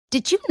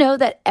Did you know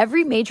that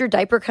every major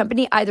diaper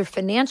company either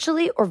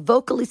financially or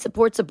vocally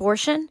supports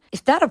abortion?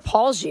 If that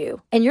appalls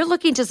you and you're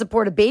looking to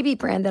support a baby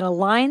brand that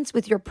aligns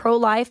with your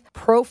pro-life,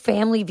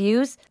 pro-family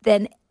views,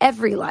 then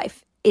Every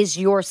Life is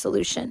your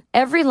solution.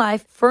 Every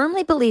Life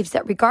firmly believes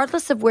that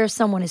regardless of where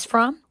someone is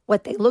from,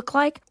 what they look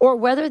like, or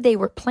whether they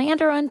were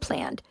planned or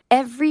unplanned,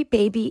 every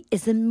baby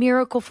is a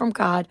miracle from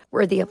God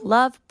worthy of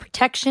love,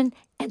 protection,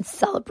 and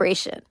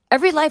celebration.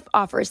 Every Life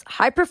offers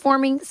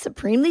high-performing,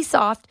 supremely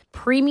soft,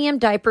 premium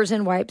diapers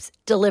and wipes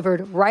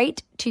delivered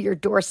right to your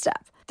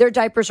doorstep. Their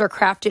diapers are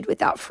crafted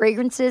without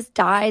fragrances,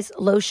 dyes,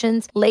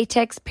 lotions,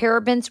 latex,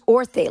 parabens,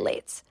 or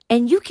phthalates.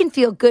 And you can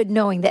feel good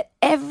knowing that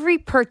every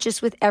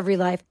purchase with Every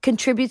Life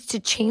contributes to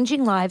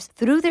changing lives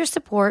through their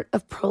support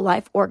of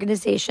pro-life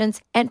organizations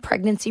and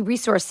pregnancy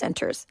resource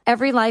centers.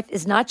 Every Life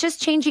is not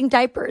just changing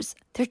diapers,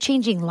 they're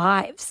changing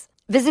lives.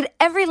 Visit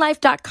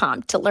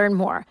everylife.com to learn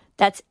more.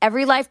 That's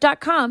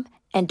everylife.com.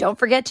 And don't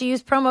forget to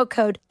use promo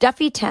code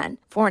Duffy10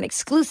 for an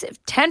exclusive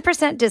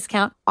 10%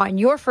 discount on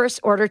your first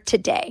order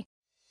today.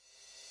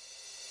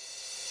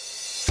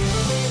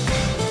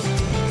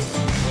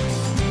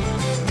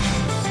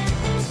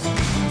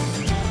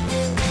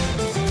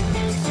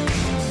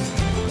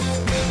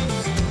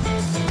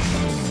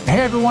 Hey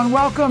everyone,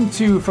 welcome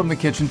to From the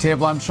Kitchen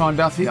Table. I'm Sean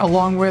Duffy,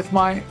 along with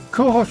my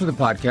co-host of the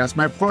podcast,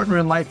 my partner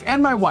in life,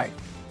 and my wife,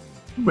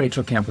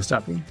 Rachel Campos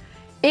Duffy.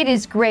 It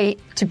is great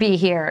to be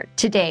here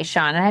today,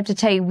 Sean. And I have to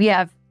tell you, we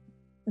have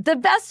the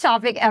best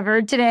topic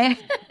ever today.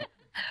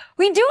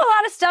 We do a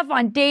lot of stuff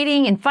on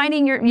dating and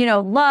finding your,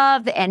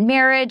 love and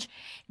marriage.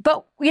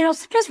 But,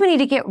 sometimes we need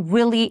to get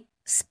really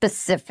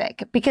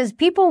specific because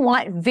people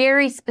want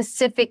very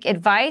specific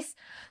advice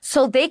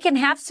so they can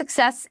have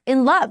success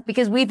in love,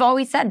 because we've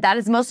always said that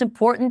is the most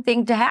important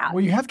thing to have.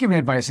 Well, you have given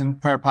advice in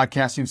prior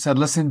podcasts. You've said,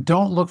 listen,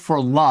 don't look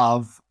for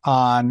love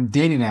on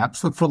dating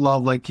apps. Look for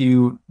love like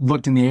you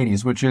looked in the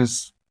 80s, which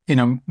is,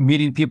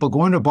 meeting people,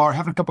 going to a bar,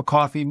 having a cup of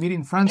coffee,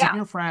 meeting friends of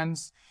your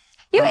friends.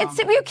 You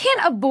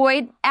can't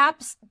avoid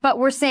apps, but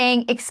we're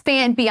saying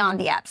expand beyond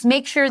the apps.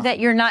 Make sure that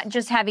you're not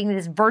just having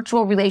this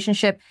virtual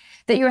relationship,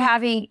 that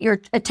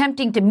you're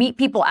attempting to meet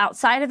people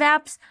outside of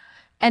apps,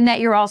 and that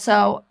you're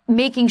also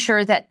making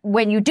sure that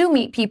when you do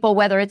meet people,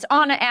 whether it's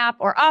on an app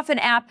or off an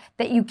app,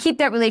 that you keep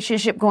that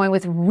relationship going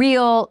with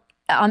real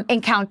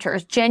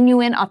encounters,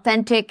 genuine,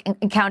 authentic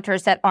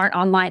encounters that aren't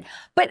online.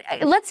 But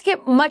let's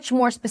get much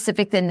more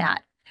specific than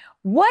that.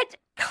 What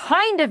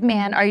kind of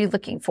man are you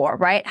looking for,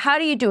 right? How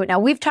do you do it? Now,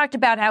 we've talked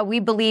about how we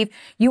believe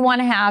you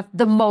want to have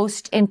the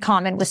most in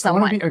common with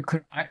someone.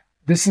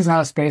 This is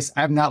not a space.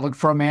 I have not looked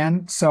for a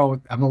man, so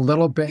I'm a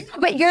little bit...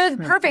 But you're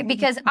perfect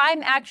because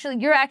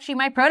you're actually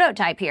my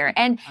prototype here.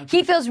 And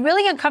he feels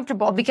really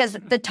uncomfortable because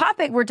the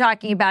topic we're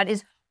talking about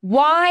is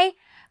why...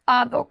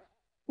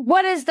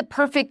 what is the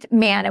perfect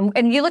man?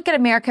 And you look at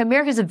America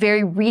is a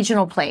very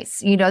regional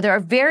place. There are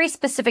very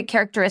specific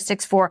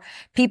characteristics for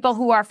people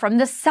who are from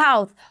the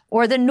South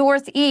or the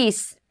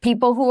Northeast,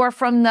 people who are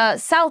from the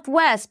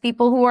Southwest,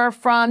 people who are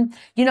from,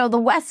 the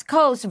West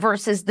Coast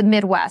versus the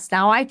Midwest.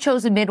 Now, I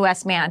chose a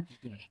Midwest man,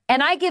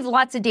 and I give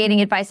lots of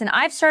dating advice, and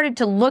I've started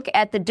to look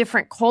at the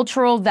different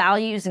cultural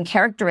values and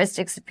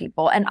characteristics of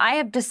people. And I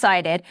have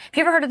decided, have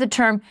you ever heard of the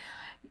term,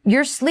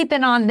 you're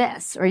sleeping on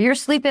this or you're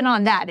sleeping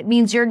on that? It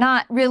means you're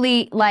not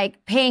really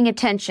paying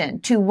attention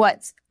to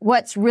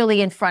what's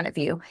really in front of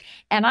you.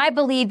 And I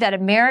believe that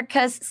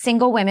America's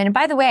single women, and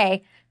by the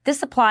way,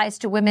 this applies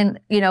to women,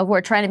 who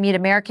are trying to meet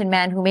American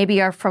men who maybe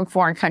are from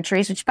foreign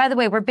countries, which, by the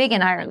way, we're big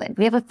in Ireland.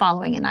 We have a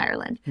following in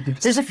Ireland.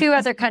 There's a few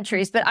other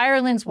countries, but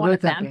Ireland's one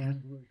of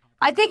them.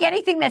 I think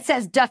anything that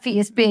says Duffy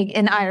is big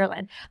in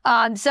Ireland.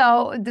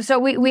 So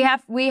we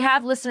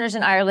have listeners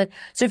in Ireland.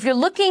 So if you're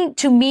looking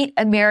to meet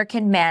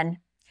American men,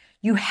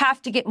 you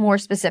have to get more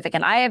specific.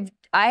 And I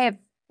have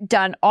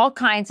done all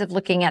kinds of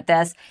looking at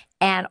this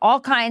and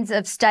all kinds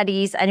of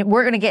studies, and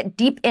we're going to get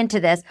deep into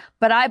this.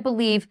 But I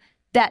believe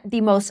that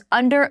the most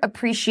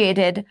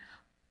underappreciated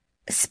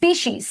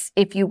species,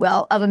 if you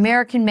will, of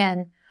American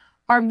men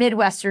are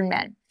Midwestern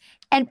men.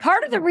 And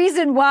part of the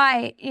reason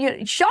why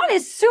Sean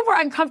is super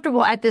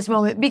uncomfortable at this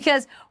moment,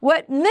 because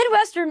what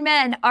Midwestern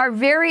men are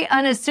very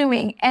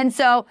unassuming. And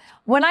so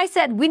when I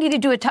said we need to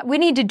do a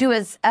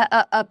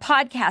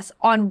podcast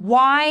on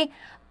why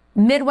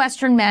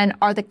Midwestern men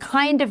are the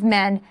kind of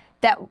men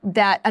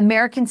that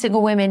American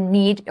single women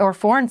need, or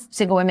foreign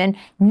single women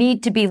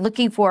need to be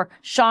looking for,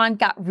 Sean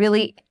got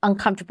really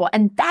uncomfortable.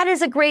 And that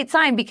is a great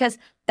sign, because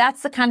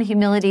that's the kind of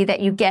humility that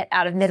you get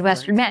out of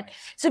Midwestern men.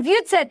 So if you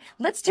had said,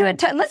 let's do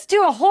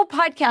a whole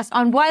podcast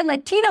on why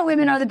Latino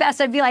women are the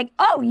best, I'd be like,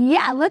 oh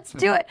yeah, let's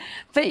do it.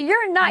 But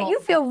you're not. You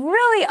feel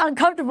really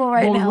uncomfortable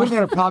right now. Well, we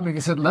had a problem.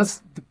 You said,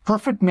 the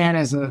perfect man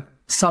is a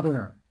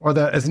Southerner or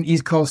as an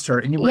East Coaster.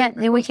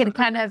 And we can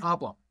kind of...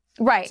 Problem.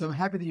 Right. So I'm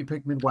happy that you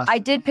picked Midwestern. I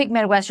did pick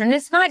Midwestern.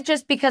 It's not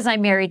just because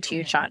I'm married to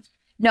you, Sean.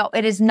 No,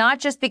 it is not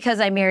just because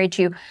I'm married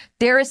to you.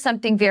 There is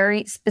something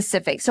very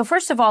specific. So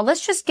first of all,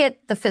 let's just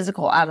get the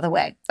physical out of the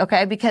way,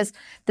 okay? Because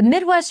the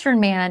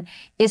Midwestern man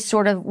is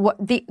sort of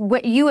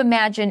what you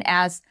imagine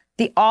as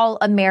the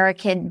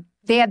all-American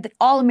they have the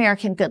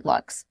all-American good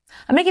looks.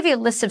 I'm going to give you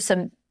a list of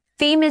some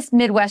famous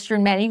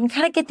Midwestern men. You can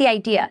kind of get the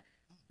idea.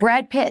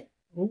 Brad Pitt,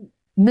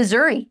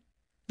 Missouri,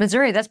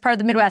 that's part of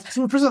the Midwest.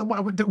 So,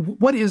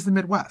 what is the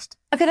Midwest?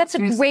 Okay, that's a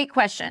great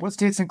question. What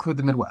states include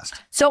the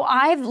Midwest? So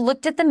I've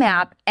looked at the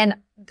map, and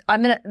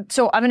I'm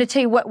gonna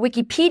tell you what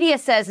Wikipedia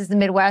says is the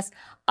Midwest.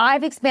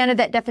 I've expanded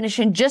that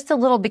definition just a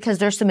little because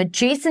there's some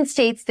adjacent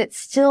states that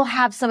still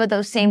have some of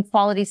those same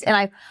qualities,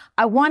 and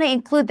I want to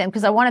include them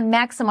because I want to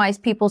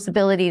maximize people's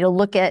ability to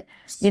look at,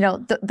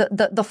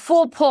 the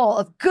full pull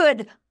of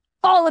good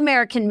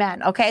all-American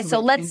men. Okay, so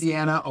let's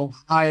Indiana,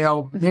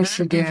 Ohio,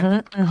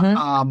 Michigan,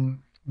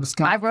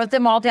 Wisconsin. I wrote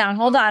them all down.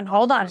 Hold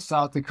on.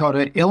 South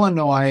Dakota,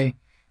 Illinois,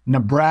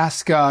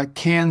 Nebraska,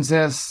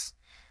 Kansas.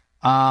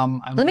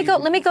 Let me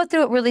go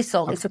through it really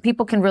slowly so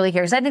people can really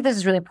hear, because I think this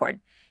is really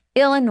important.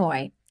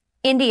 Illinois,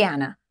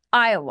 Indiana,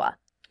 Iowa,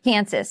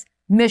 Kansas,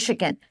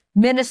 Michigan,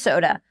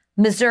 Minnesota,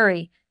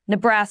 Missouri,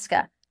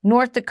 Nebraska,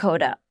 North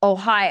Dakota,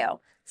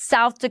 Ohio,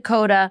 South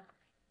Dakota,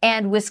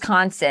 and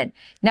Wisconsin.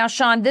 Now,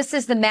 Sean, this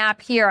is the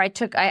map here. I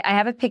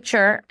have a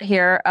picture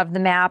here of the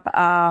map.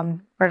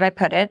 Where did I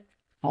put it?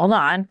 Hold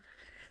on.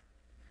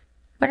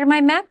 Where did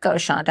my map go,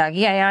 Sean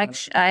Doggy? I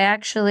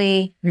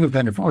actually. You can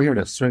find it. Oh, here it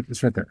is.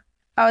 It's right there.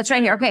 Oh, it's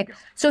right here. Okay.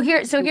 So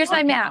here's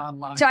my map.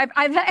 Online. So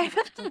I've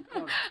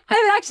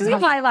actually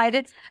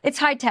highlighted. It's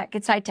high tech.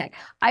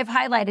 I've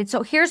highlighted.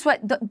 So here's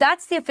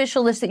that's the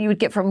official list that you would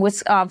get from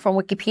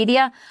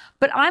Wikipedia.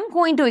 But I'm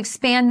going to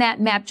expand that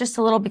map just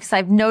a little because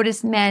I've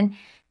noticed men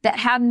that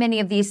have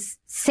many of these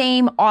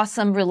same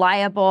awesome,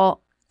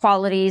 reliable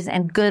qualities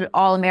and good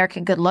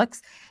all-American good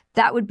looks.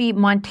 That would be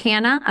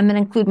Montana. I'm going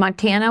to include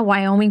Montana,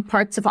 Wyoming,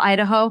 parts of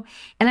Idaho,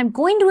 and I'm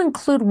going to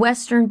include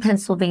Western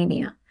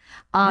Pennsylvania.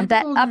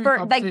 That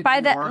upper, like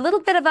by that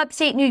little bit of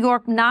upstate New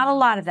York, not a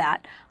lot of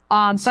that,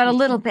 but a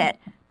little bit.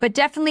 But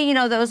definitely,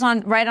 those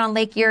right on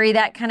Lake Erie,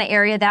 that kind of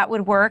area, that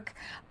would work.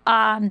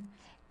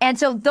 And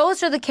so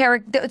those are the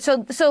characters.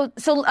 So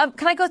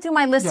can I go through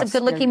my list of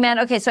good-looking men?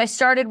 Okay, so I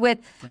started with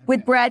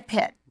Brad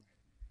Pitt,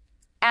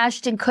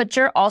 Ashton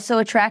Kutcher, also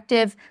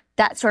attractive.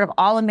 That sort of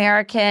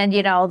all-American,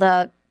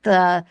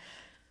 the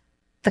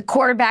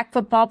quarterback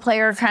football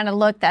player kind of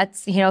look.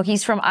 That's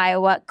he's from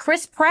Iowa.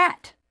 Chris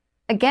Pratt.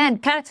 Again,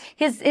 kind of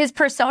his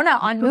persona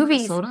on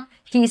movies. Minnesota?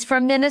 He's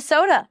from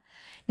Minnesota.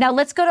 Now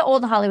let's go to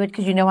Old Hollywood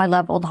because I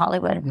love Old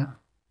Hollywood. Yeah.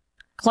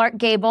 Clark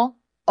Gable,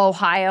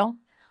 Ohio.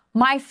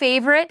 My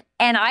favorite,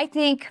 and I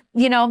think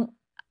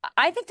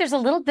there's a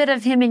little bit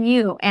of him in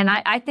you, and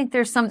I think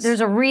there's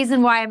a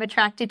reason why I'm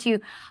attracted to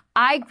you.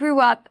 I grew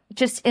up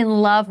just in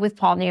love with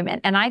Paul Newman,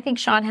 and I think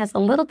Sean has a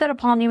little bit of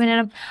Paul Newman in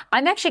him.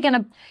 I'm actually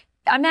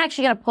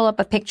gonna pull up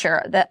a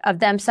picture of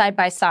them side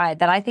by side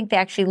that I think they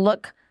actually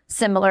look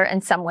similar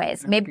in some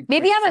ways. Maybe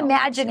I'm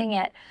imagining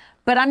it,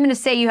 but I'm going to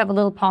say you have a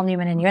little Paul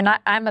Newman in you, and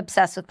I'm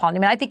obsessed with Paul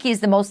Newman. I think he's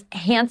the most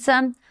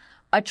handsome,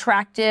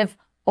 attractive,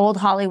 old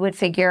Hollywood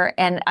figure,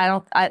 and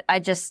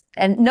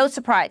and no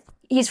surprise,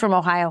 he's from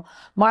Ohio.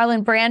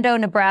 Marlon Brando,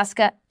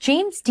 Nebraska.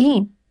 James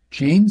Dean,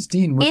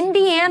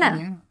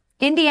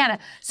 Indiana.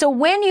 So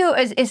when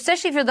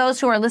especially for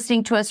those who are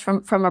listening to us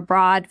from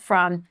abroad,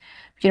 from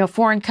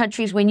foreign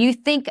countries, when you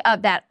think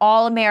of that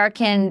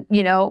all-American,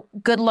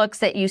 good looks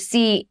that you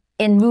see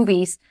in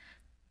movies,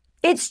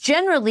 it's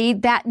generally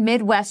that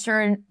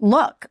Midwestern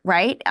look,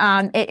 right?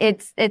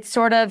 It's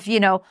sort of,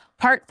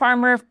 part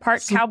farmer,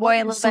 part cowboy,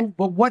 a little bit.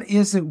 But what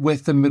is it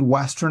with the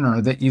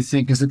Midwesterner that you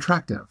think is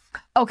attractive?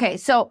 Okay,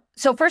 so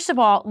first of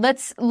all,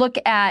 let's look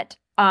at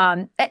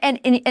and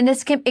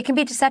it can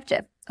be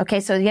deceptive. Okay,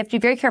 so you have to be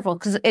very careful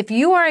because if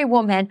you are a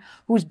woman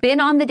who's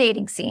been on the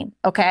dating scene,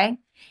 okay,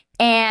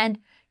 and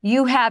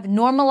you have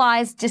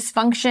normalized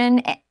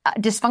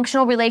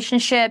dysfunctional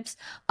relationships,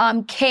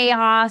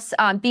 chaos,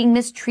 being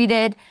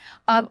mistreated,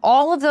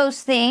 all of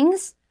those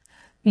things,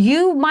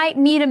 you might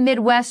meet a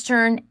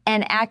Midwestern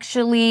and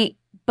actually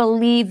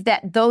believe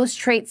that those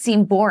traits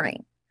seem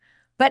boring.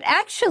 But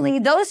actually,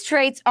 those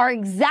traits are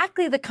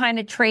exactly the kind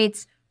of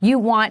traits you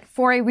want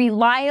for a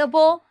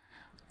reliable,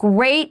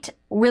 great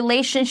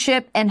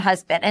relationship and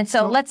husband. And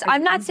so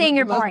I'm not saying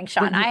you're boring,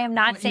 Sean. I am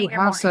not saying you're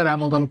boring. You have said I'm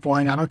a little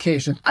boring on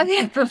occasion.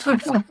 It's a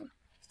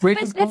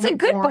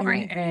good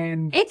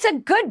boring.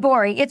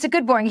 It's a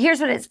good boring. Here's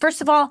what it is.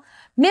 First of all,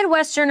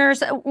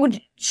 Midwesterners,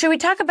 should we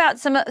talk about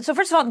so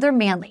first of all, they're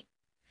manly.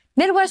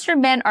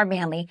 Midwestern men are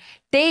manly.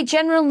 They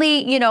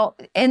generally,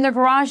 in their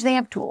garage, they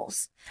have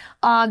tools.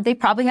 They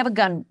probably have a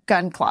gun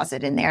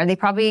closet in there. They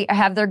probably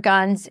have their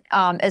guns,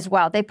 as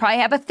well. They probably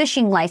have a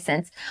fishing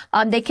license.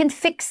 They can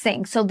fix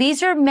things. So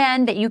these are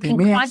men that you can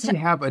contact. They may actually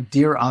have a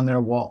deer on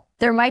their wall.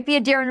 There might be a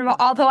deer in the wall,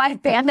 although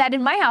I've banned that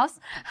in my house.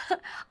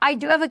 I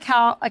do have a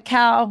cow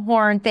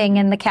horn thing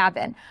in the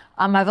cabin.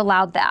 I've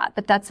allowed that,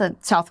 but that's a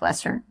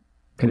Southwestern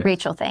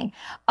Rachel thing.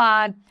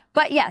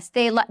 But yes,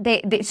 there's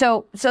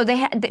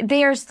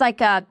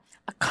like a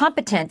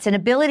competence and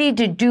ability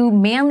to do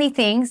manly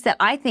things that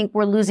I think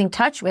we're losing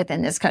touch with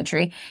in this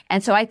country.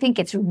 And so I think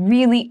it's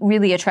really,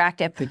 really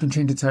attractive. They can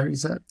change a tire, you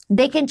said?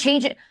 They can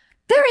change it.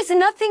 There is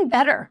nothing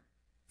better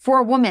for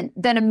a woman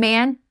than a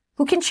man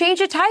who can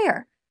change a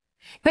tire.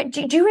 But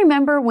do you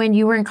remember when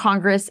you were in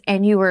Congress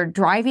and you were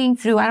driving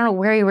through, I don't know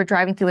where you were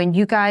driving through, and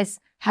you guys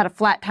had a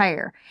flat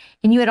tire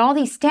and you had all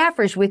these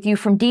staffers with you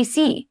from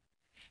DC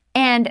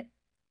and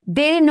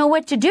they didn't know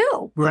what to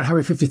do. We were on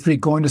Highway 53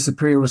 going to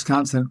Superior,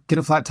 Wisconsin, get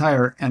a flat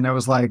tire. And it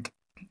was like,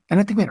 and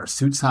I think we had our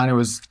suits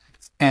on.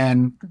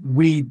 And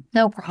we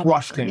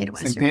crushed it.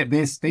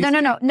 Like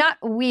No, not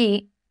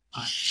we.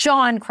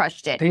 Sean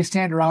crushed it. They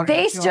stand around.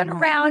 They stood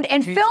around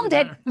and filmed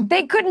it.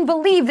 They couldn't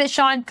believe that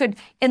Sean could,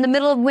 in the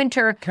middle of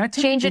winter,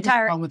 change a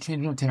tire. With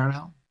changing a tire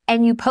now?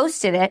 And you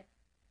posted it,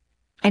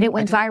 and it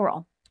went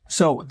viral.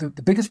 So the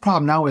biggest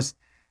problem now is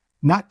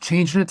not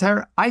changing a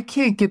tire. I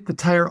can't get the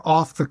tire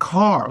off the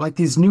car. Like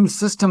these new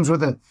systems where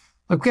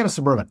we got a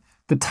Suburban.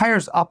 The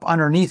tire's up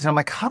underneath. And I'm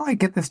like, how do I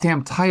get this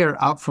damn tire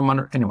out from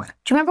under? Anyway.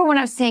 Do you remember when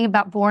I was saying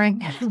about boring?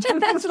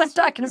 That's what I'm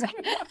talking about.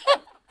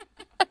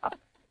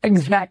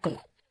 Exactly.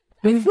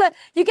 You got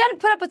to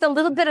put up with a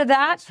little bit of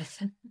that,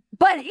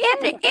 but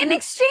in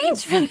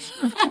exchange for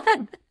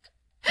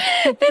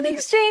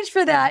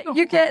that,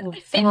 you get in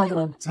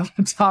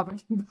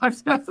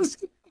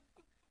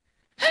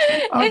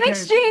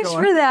exchange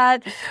for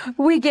that,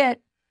 we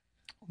get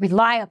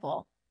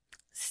reliable,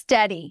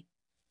 steady,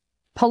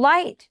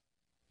 polite,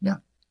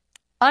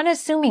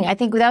 unassuming. I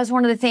think that was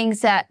one of the things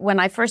that when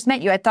I first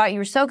met you, I thought you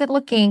were so good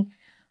looking.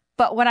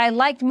 But what I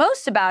liked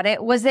most about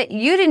it was that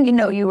you didn't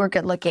know you were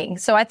good looking.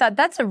 So I thought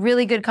that's a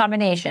really good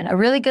combination. A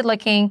really good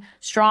looking,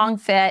 strong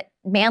fit,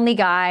 manly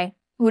guy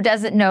who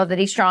doesn't know that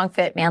he's strong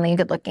fit, manly, and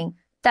good looking.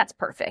 That's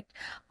perfect.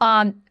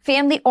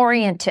 Family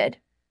oriented.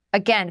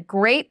 Again,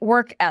 great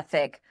work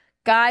ethic,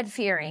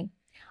 God-fearing.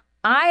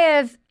 I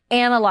have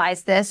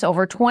analyzed this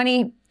over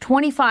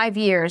 25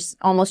 years,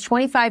 almost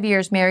 25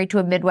 years married to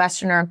a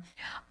Midwesterner,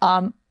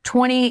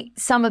 20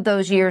 some of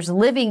those years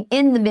living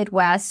in the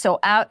Midwest. So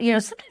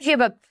sometimes you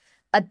have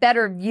a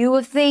better view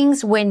of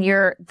things when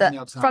you're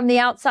from the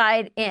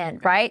outside in,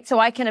 right? So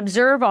I can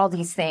observe all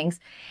these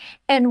things.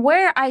 And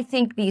where I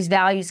think these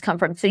values come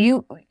from. So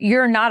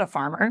you're not a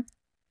farmer.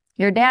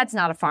 Your dad's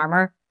not a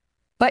farmer,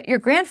 but your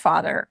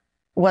grandfather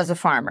was a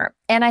farmer.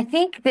 And I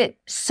think that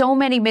so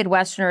many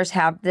Midwesterners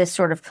have this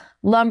sort of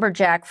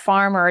lumberjack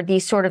farmer,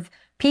 these sort of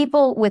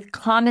people with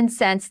common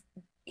sense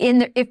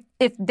if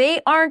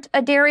they aren't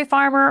a dairy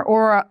farmer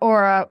or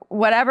a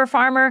whatever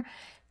farmer,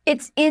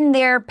 it's in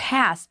their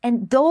past.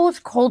 And those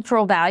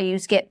cultural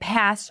values get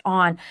passed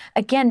on.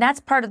 Again, that's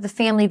part of the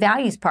family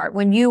values part.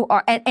 When you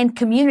are, and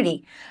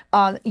community,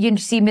 you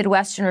see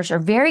Midwesterners are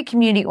very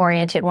community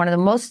oriented. One of the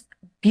most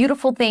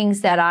beautiful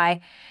things that I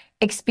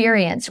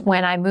experienced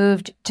when I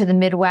moved to the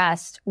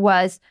Midwest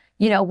was,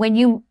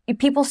 when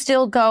people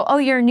still go, oh,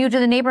 you're new to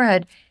the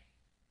neighborhood.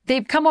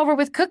 They've come over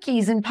with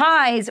cookies and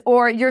pies,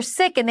 or you're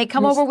sick and they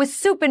come over with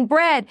soup and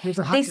bread. Here's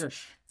a hot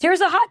dish. Here's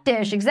a hot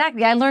dish.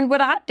 Exactly. I learned what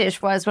a hot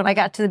dish was when I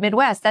got to the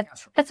Midwest.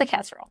 That's a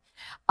casserole.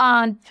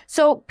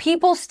 So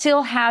people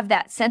still have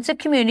that sense of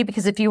community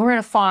because if you were in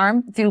a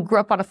farm, if you grew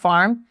up on a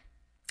farm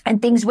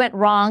and things went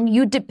wrong,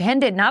 you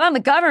depended not on the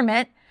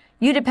government,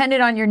 you depended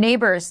on your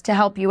neighbors to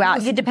help you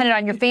out. You depended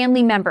on your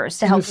family members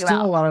to help you out. There's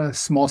still a lot of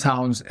small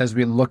towns as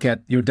we look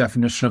at your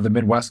definition of the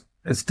Midwest.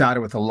 It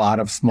started with a lot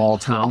of small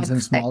towns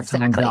and small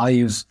town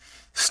values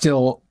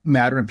still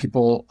matter, and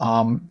people,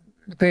 not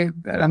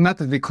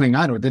that they cling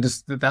on to it. They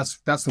just, that's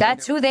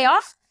who they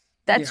are.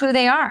 That's who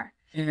they are.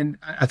 And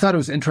I thought it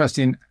was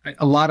interesting.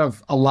 A lot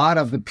of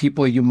the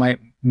people you might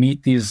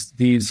meet, these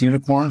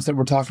unicorns that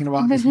we're talking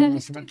about.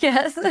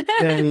 Yes.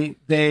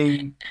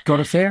 they go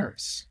to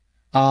fairs.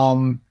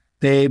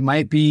 They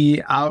might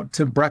be out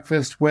to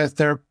breakfast with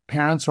their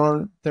parents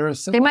or their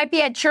siblings. They might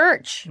be at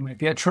church. They might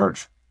be at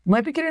church. They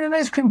might be getting an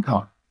ice cream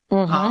cone.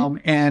 Mm-hmm.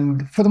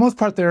 And for the most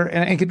part, but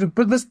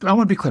I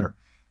want to be clear.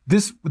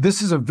 This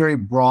is a very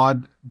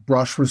broad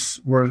brush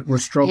we're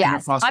stroking.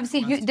 Yes,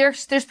 obviously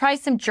there's probably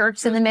some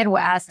jerks in the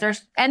Midwest.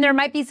 And there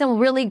might be some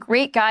really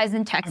great guys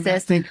in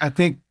Texas. I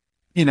think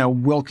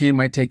Wilkie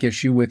might take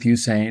issue with you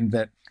saying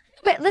that.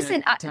 But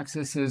listen,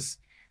 Texas is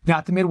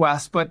not the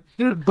Midwest, but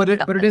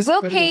it is.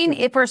 Will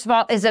Kane, first of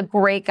all, is a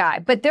great guy,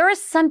 but there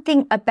is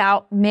something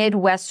about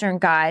Midwestern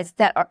guys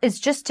that is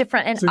just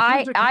different, and so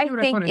I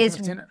think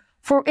is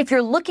if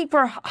you're looking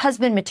for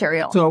husband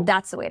material,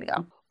 that's the way to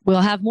go. We'll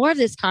have more of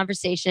this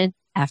conversation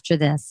after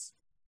this.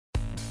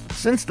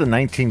 Since the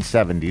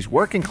 1970s,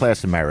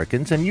 working-class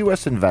Americans and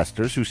U.S.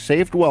 investors who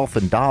saved wealth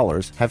in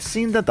dollars have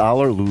seen the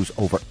dollar lose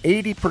over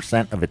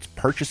 80% of its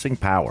purchasing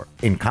power.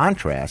 In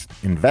contrast,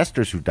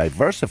 investors who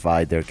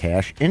diversified their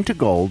cash into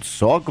gold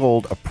saw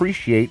gold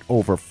appreciate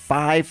over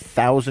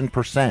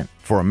 5,000%.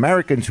 For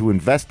Americans who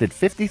invested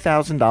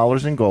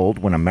 $50,000 in gold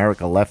when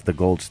America left the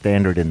gold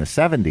standard in the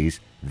 70s,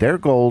 their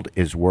gold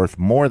is worth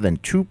more than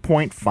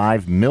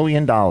 $2.5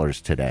 million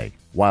today.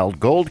 While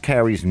gold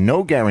carries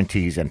no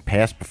guarantees and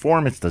past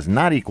performance does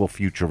not equal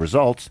future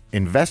results,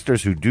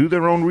 investors who do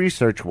their own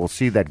research will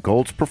see that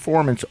gold's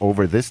performance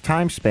over this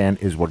time span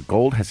is what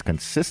gold has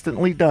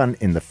consistently done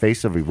in the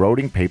face of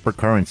eroding paper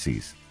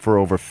currencies. For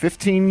over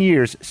 15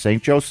 years,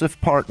 St. Joseph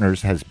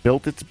Partners has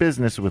built its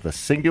business with a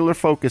singular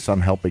focus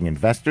on helping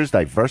investors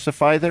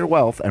diversify their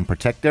wealth and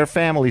protect their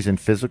families in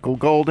physical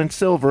gold and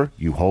silver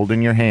you hold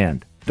in your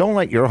hand. Don't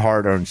let your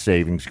hard-earned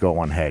savings go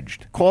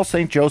unhedged. Call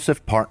St.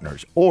 Joseph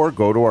Partners or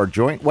go to our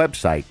joint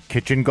website,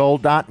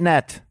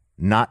 kitchengold.net,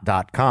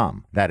 not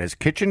 .com. That is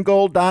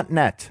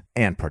kitchengold.net,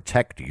 and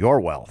protect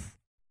your wealth.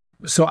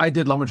 So I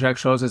did lumberjack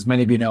shows, as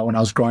many of you know, when I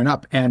was growing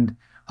up. And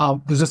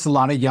there's just a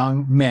lot of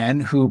young men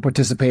who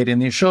participate in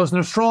these shows, and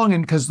they're strong.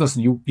 And because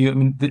listen, I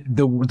mean,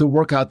 the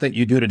workout that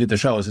you do to do the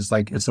shows is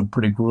like, it's a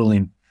pretty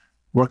grueling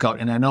workout.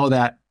 And I know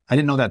that, I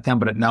didn't know that then,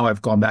 but now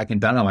I've gone back and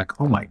done it. I'm like,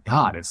 oh my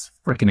God, it's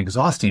freaking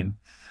exhausting.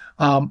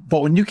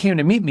 But when you came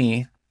to meet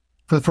me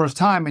for the first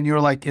time and you were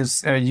like,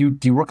 do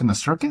you work in the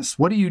circus?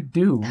 What do you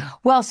do?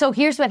 Well, so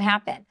here's what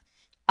happened.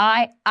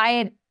 I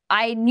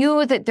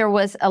knew that there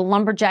was a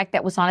lumberjack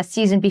that was on a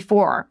season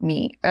before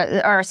me,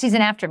 or a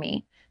season after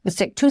me. It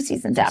was 2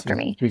 seasons after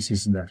me. 3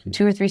 seasons after you.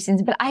 2 or 3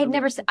 seasons, but I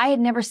had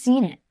never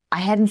seen it. I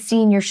hadn't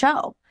seen your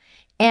show.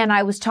 And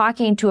I was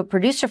talking to a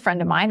producer friend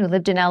of mine who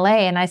lived in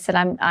LA, and I said,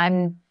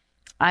 I'm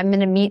going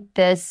to meet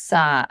this,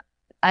 I'm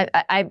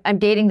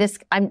dating this,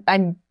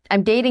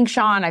 I'm dating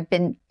Sean. I've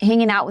been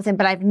hanging out with him,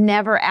 but I've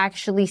never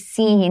actually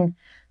seen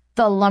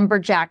the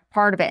lumberjack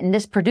part of it. And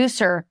this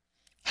producer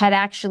had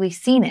actually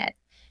seen it.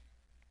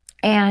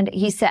 And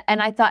he said,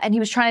 and I thought, and he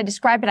was trying to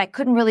describe it. I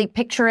couldn't really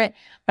picture it,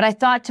 but I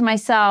thought to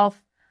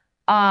myself,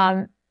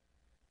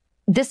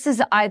 this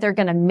is either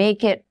going to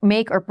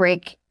make or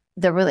break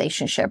the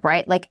relationship,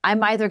 right? Like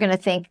I'm either going to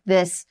think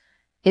this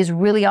is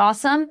really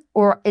awesome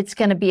or it's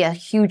going to be a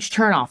huge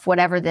turnoff,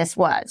 whatever this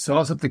was. So I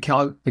was at the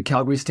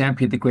Calgary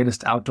Stampede, the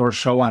greatest outdoor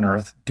show on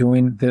earth,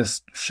 doing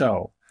this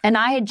show. And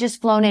I had just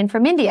flown in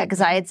from India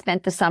because I had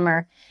spent the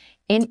summer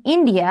in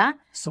India.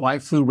 So I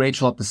flew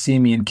Rachel up to see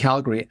me in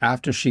Calgary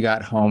after she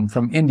got home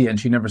from India, and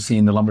she'd never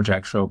seen the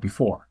lumberjack show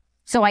before.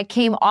 So I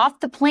came off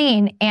the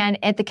plane, and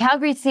at the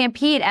Calgary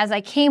Stampede, as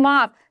I came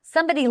off,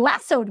 somebody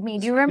lassoed me.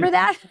 Do you remember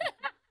that?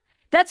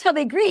 That's how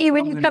they greet you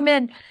when you come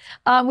in.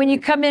 When you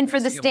come in for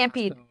the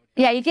Stampede.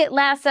 Yeah, you get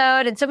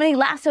lassoed, and somebody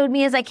lassoed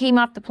me as I came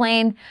off the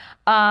plane.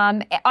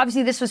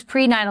 Obviously, this was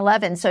pre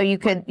 9/11, so you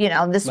could,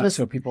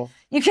 Lasso people.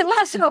 You can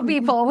lasso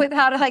people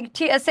without like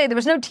TSA. There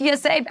was no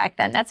TSA back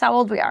then. That's how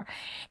old we are.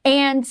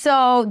 And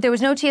so there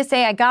was no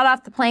TSA. I got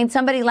off the plane.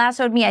 Somebody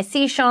lassoed me. I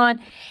see Sean,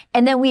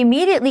 and then we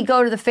immediately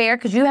go to the fair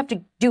because you have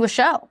to do a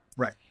show.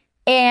 Right.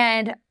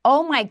 And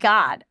oh my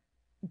God,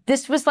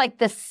 this was like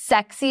the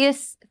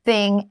sexiest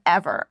thing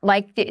ever.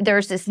 Like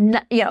there's this,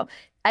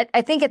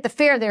 I think at the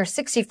fair they're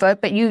 60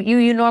 foot, but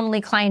you normally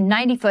climb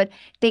 90 foot.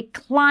 They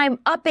climb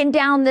up and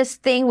down this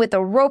thing with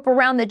a rope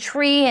around the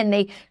tree and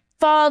they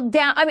fall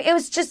down. I mean,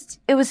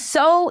 it was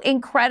so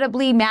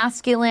incredibly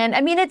masculine.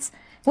 I mean, it's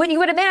what you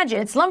would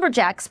imagine. It's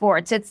lumberjack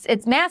sports.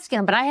 It's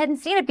masculine, but I hadn't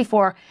seen it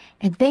before.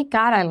 And thank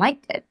God I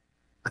liked it.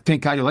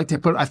 Thank God you liked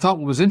it. But I thought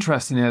what was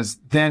interesting is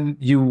then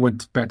you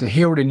went back to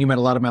Hayward and you met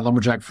a lot of my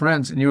lumberjack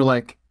friends and you were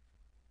like,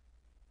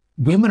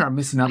 women are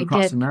missing out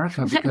across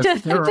America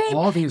because there are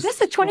all these.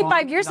 This is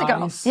 25 years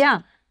ago.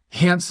 Yeah.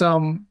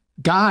 Handsome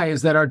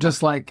guys that are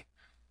just like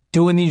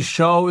doing these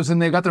shows and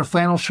they've got their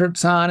flannel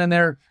shirts on and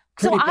they're.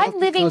 So I'm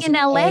living in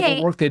LA. All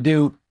the work they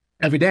do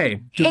every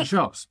day doing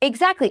shows.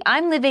 Exactly.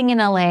 I'm living in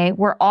LA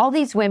where all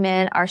these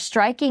women are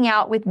striking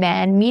out with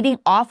men, meeting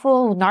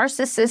awful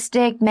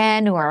narcissistic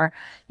men who are,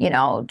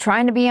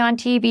 trying to be on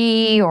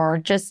TV or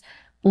just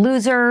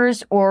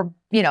losers or,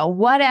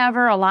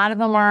 whatever. A lot of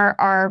them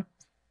are,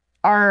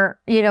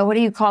 what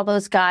do you call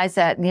those guys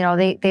that,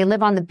 they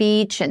live on the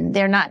beach and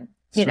they're not,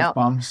 surf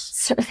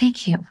bums.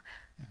 Thank you.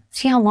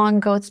 See how long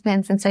ago it's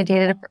been since I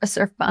dated a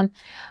surf bum.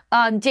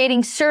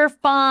 Dating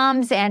surf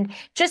bums and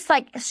just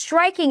like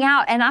striking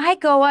out. And I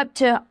go up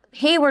to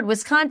Hayward,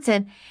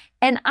 Wisconsin,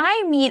 and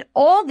I meet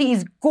all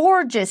these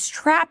gorgeous,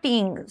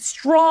 strapping,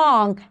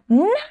 strong,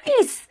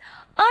 nice,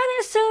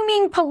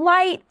 unassuming,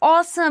 polite,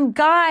 awesome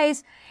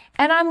guys.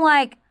 And I'm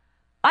like,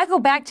 I go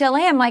back to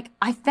LA. I'm like,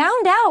 I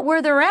found out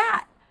where they're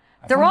at.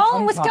 They're all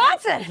in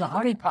Wisconsin. There's a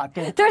honey pot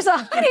there. There's a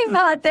honey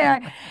pot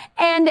there.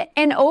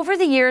 And over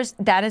the years,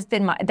 that has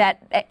been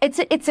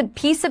it's a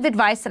piece of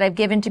advice that I've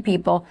given to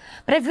people,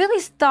 but I've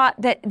really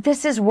thought that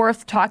this is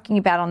worth talking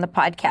about on the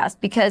podcast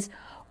because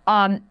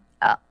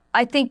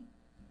I think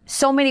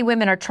so many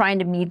women are trying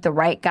to meet the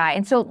right guy.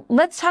 And so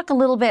let's talk a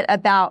little bit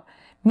about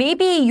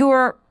maybe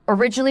you're a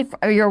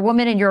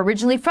woman and you're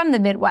originally from the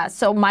Midwest.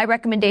 So my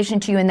recommendation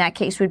to you in that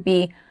case would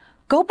be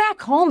go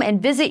back home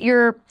and visit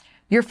your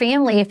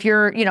family. If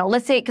you're,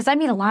 let's say, because I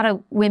meet a lot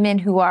of women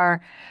who are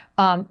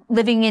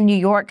living in New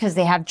York because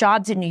they have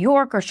jobs in New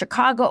York or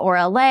Chicago or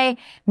LA.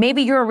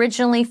 Maybe you're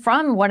originally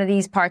from one of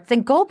these parts.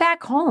 Then go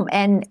back home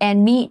and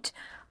meet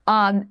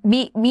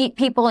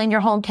people in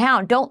your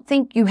hometown. Don't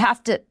think you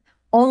have to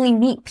only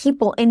meet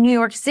people in New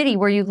York City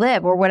where you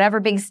live or whatever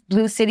big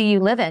blue city you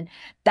live in.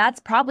 That's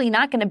probably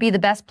not going to be the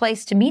best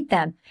place to meet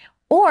them.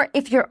 Or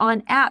if you're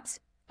on apps,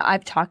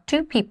 I've talked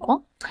to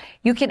people.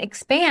 You can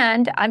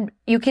expand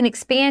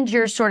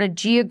your sort of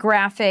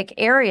geographic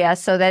area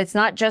so that it's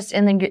not just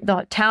in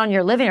the town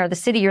you're living or the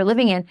city you're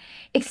living in.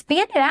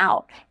 Expand it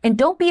out and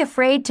don't be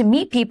afraid to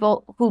meet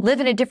people who live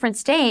in a different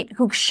state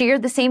who share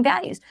the same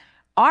values.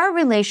 Our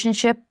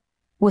relationship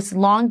was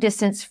long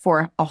distance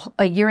for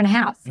a year and a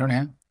half.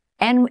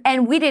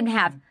 And we didn't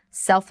have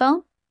cell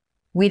phone.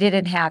 We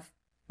didn't have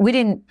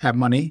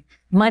money.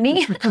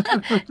 It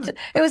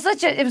was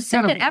such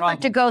an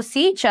effort to go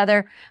see each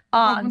other.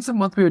 Once a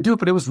month we would do it,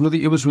 but it was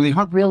really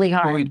hard. Really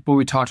hard. But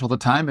we talked all the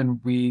time, and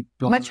we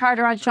built much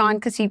harder on Sean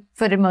because he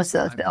footed most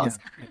of those bills.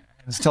 Yeah.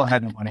 I still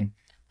had no money,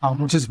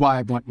 which is why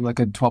I bought like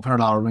a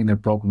 $1,200 ring that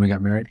broke when we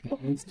got married.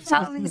 We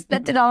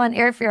spent it all on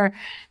airfare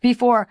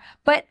before,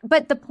 but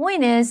the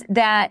point is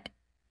that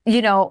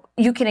you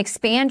can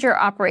expand your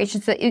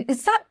operations.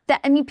 It's not that.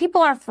 I mean,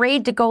 people are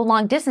afraid to go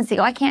long distance. They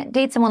go, I can't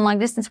date someone long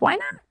distance. Why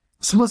not?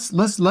 So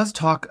let's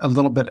talk a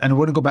little bit, and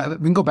we're gonna go back. We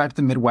can go back to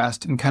the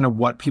Midwest and kind of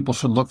what people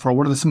should look for.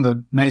 What are some of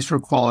the nicer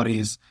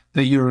qualities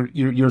that you're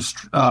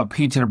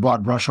painting a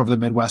broad brush over the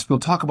Midwest? We'll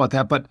talk about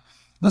that, but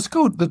let's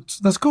go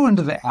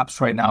into the apps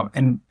right now,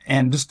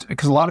 and just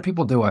because a lot of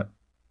people do it,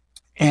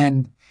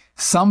 and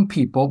some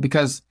people,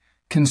 because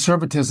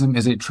conservatism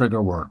is a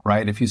trigger word,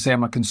 right? If you say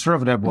I'm a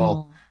conservative,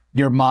 well,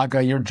 you're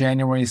MAGA, you're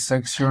January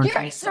 6th, you're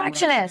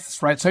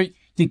insurrectionist, right? So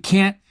you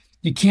can't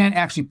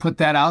actually put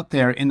that out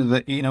there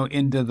into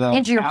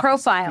your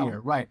profile.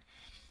 Right.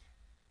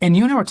 And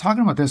you and I were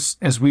talking about this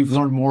as we've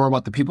learned more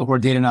about the people who are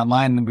dating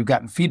online and we've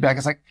gotten feedback.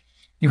 It's like,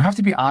 you have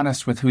to be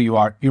honest with who you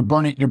are. You're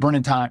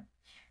burning time.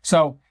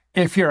 So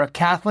if you're a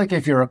Catholic,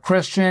 if you're a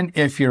Christian,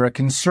 if you're a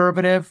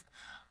conservative,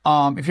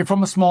 if you're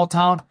from a small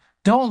town,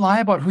 don't lie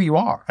about who you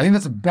are. I think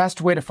that's the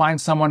best way to find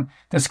someone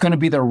that's going to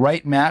be the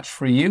right match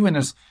for you. And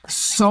there's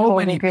so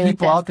many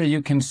people out there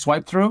you can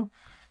swipe through.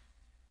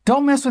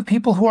 Don't mess with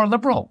people who are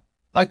liberal.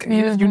 Like,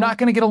 you're not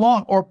going to get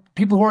along. Or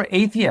people who are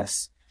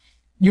atheists.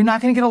 You're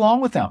not going to get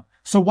along with them.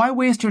 So why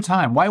waste your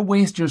time? Why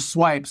waste your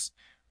swipes?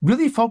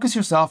 Really focus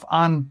yourself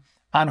on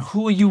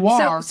who you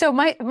are. So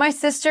my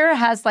sister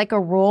has like a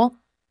rule.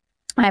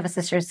 I have a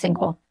sister who's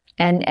single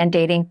and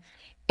dating.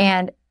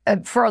 And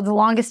for the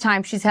longest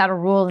time, she's had a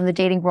rule in the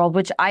dating world,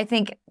 which I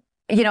think,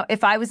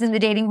 if I was in the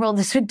dating world,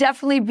 this would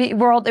definitely be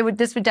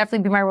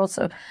my rule.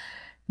 So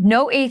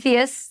no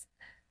atheists,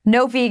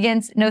 no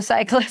vegans, no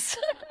cyclists.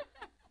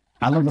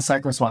 I love the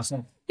cyclist one.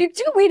 So. You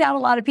do weed out a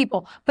lot of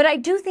people, but I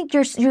do think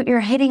you're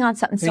hitting on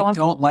something. They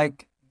don't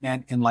like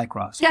men in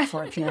Lycra. So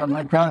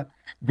Lycra.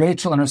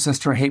 Rachel and her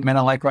sister hate men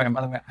in Lycra. And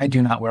by the way, I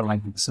do not wear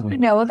Lycra. So.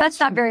 No, well, that's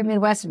not very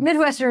Midwestern.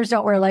 Midwesterners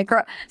don't wear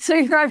Lycra, so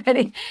you're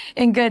already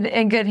in good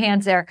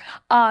hands there.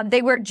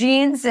 They wear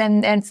jeans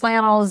and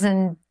flannels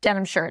and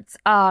denim shirts.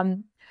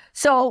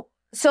 So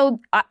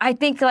I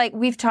think, like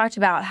we've talked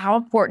about, how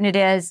important it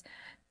is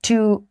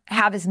to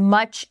have as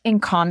much in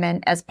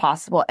common as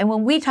possible. And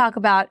when we talk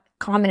about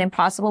common and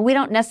possible, we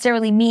don't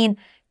necessarily mean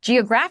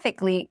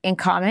geographically in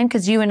common,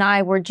 because you and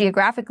I were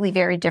geographically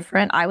very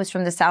different. I was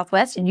from the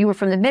Southwest and you were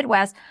from the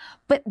Midwest.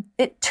 But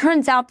it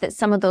turns out that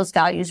some of those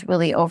values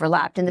really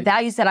overlapped. And the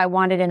values that I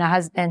wanted in a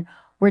husband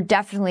were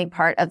definitely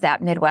part of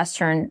that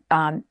Midwestern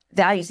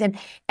values.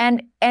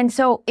 And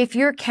so if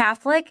you're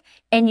Catholic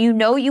and you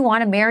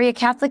want to marry a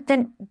Catholic,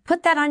 then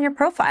put that on your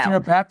profile. If you're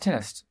a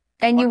Baptist.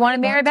 And you want to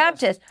marry a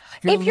Baptist.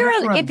 If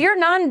you're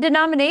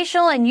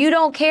non-denominational and you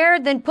don't care,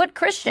 then put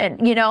Christian,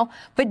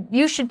 but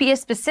you should be as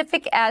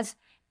specific as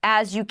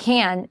you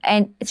can,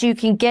 and so you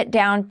can get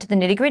down to the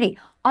nitty-gritty.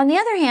 On the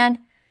other hand,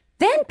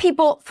 then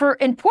people, for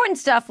important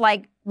stuff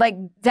like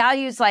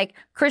values like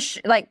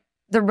Christian, like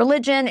the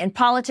religion and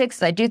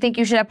politics, I do think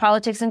you should have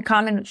politics in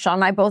common. Sean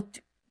and I both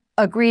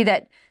agree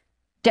that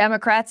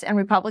Democrats and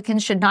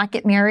Republicans should not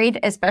get married,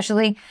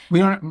 especially. We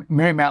don't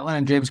marry Madeline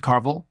and James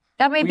Carville.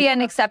 That may be an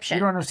exception.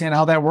 You don't understand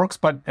how that works,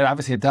 but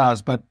obviously it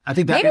does. But I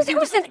think that maybe there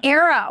was an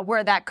era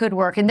where that could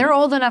work, and they're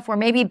old enough where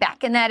maybe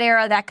back in that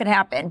era that could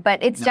happen.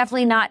 But it's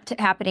definitely not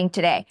happening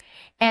today,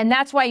 and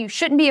that's why you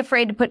shouldn't be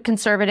afraid to put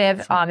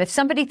conservative. If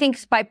somebody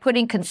thinks by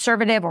putting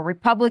conservative or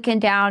Republican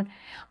down,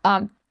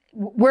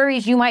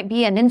 worries you might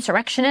be an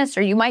insurrectionist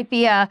or you might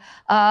be a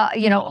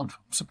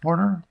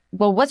supporter.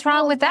 Well, what's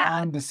wrong with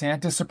that?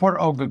 DeSantis supporter.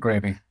 Oh, good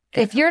gravy.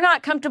 If you're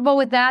not comfortable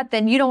with that,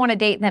 then you don't want to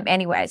date them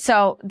anyway.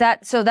 So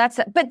that's,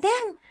 but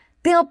then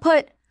they'll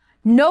put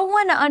no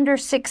one under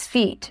 6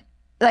 feet.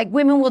 Like,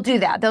 women will do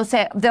that.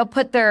 They'll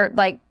put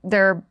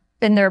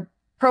in their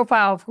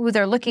profile of who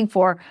they're looking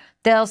for.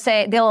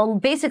 They'll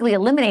basically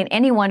eliminate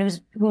anyone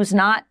who's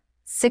not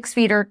 6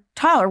 feet or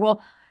taller.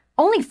 Well,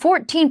 only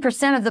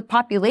 14% of the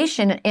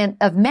population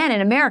of men in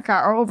America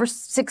are over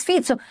 6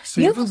 feet. So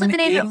you've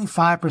eliminated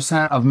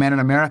 85% of men in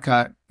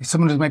America.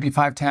 Someone who might be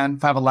 5'10",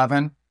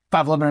 5'11",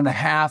 5'11 and a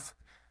half,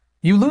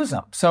 you lose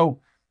them. So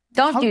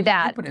don't do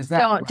that.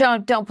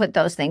 Don't put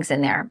those things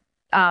in there.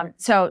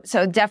 So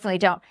definitely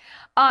don't.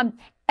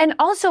 And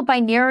also by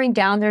narrowing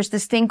down, there's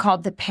this thing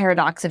called the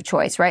paradox of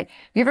choice, right?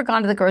 Have you ever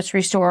gone to the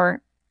grocery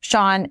store,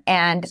 Sean,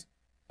 and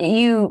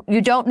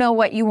you don't know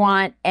what you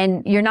want,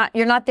 and you're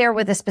not there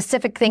with a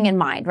specific thing in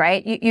mind,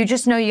 right? You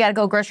just know you got to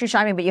go grocery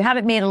shopping, but you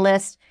haven't made a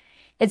list.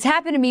 It's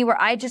happened to me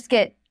where I just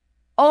get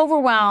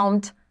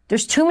overwhelmed.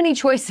 There's too many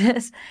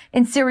choices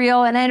in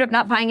cereal, and I end up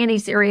not buying any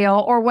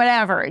cereal or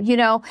whatever.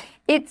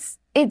 It's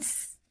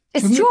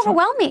too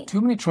overwhelming.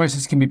 Too many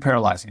choices can be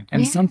paralyzing.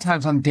 And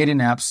sometimes on dating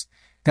apps,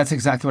 that's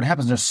exactly what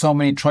happens. There's so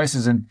many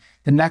choices, and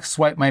the next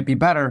swipe might be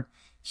better.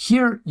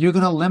 Here, you're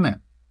going to limit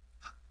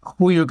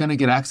who you're going to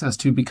get access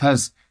to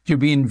because you're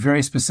being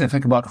very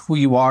specific about who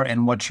you are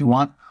and what you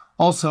want.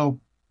 Also,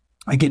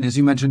 again, as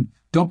you mentioned,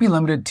 don't be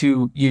limited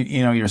to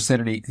your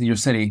city.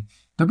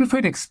 Don't be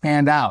afraid to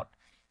expand out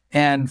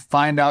and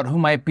find out who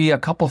might be a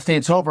couple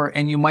states over,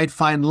 and you might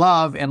find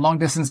love and long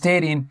distance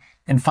dating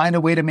and find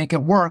a way to make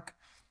it work.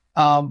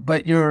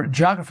 But your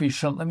geography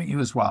shouldn't limit you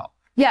as well.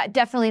 Yeah,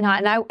 definitely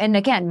not. And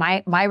again,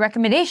 my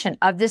recommendation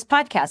of this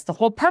podcast, the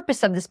whole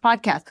purpose of this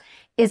podcast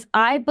is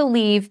I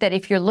believe that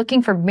if you're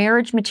looking for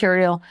marriage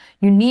material,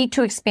 you need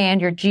to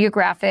expand your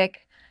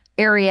geographic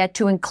area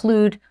to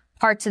include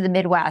parts of the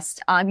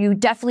Midwest. You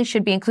definitely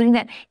should be including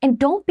that. And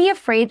don't be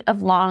afraid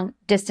of long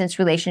distance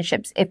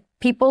relationships. If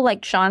people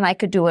like Sean and I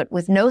could do it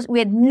we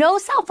had no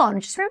cell phone.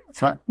 Just remember,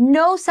 That's right.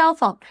 No cell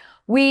phone.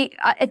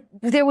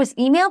 There was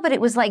email, but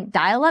it was like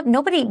dial up.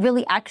 Nobody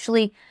really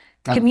actually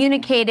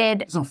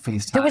communicated. There's no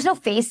FaceTime. There was no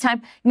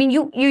FaceTime. I mean,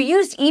 you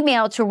used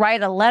email to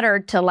write a letter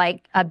to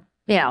like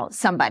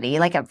somebody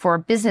for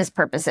business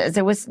purposes.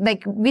 It was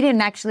like, we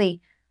didn't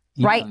actually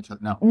write.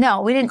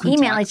 No, we didn't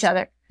email each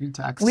other. We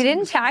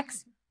didn't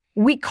text.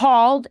 We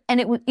called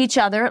each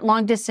other at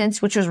long distance,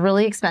 which was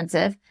really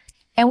expensive,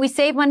 and we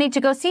saved money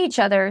to go see each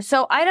other.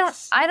 So I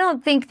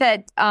don't think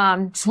that.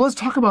 So let's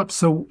talk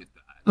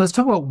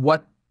about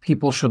what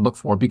people should look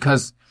for,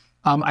 because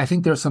I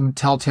think there's some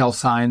telltale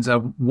signs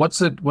of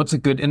what's a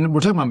good, and we're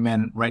talking about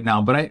men right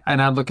now, but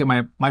I look at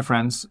my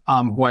friends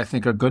who I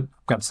think are good.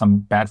 I've got some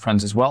bad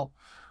friends as well,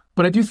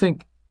 but I do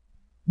think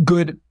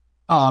good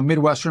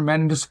Midwestern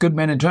men and just good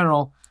men in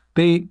general,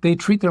 they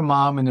treat their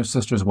mom and their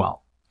sisters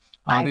well.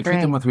 They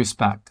treat them with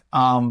respect.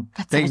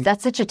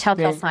 That's such a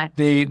telltale sign.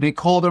 They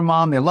call their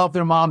mom, they love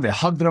their mom, they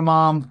hug their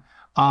mom.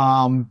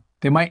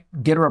 They might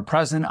get her a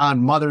present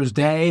on Mother's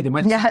Day. They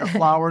might send her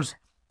flowers.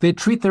 They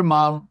treat their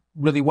mom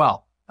really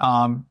well.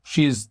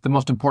 She's the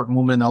most important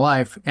woman in their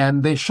life,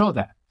 and they show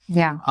that.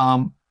 Yeah.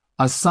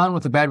 A son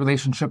with a bad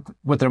relationship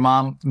with their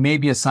mom may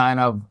be a sign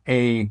of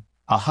a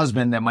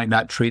husband that might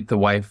not treat the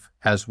wife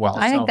as well.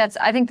 I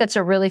think that's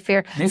a really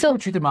fair. They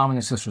treat their mom and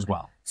their sisters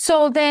well.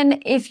 So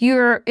then,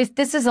 if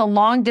this is a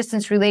long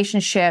distance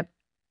relationship,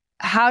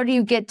 how do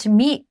you get to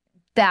meet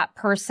that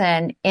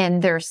person in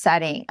their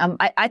setting?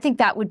 I think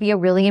that would be a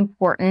really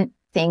important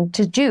thing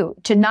to do,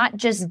 to not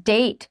just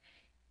date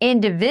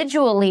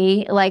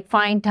individually, like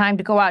find time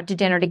to go out to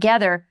dinner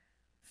together.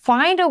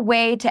 Find a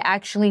way to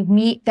actually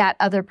meet that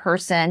other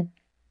person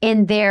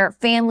in their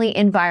family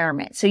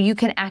environment, so you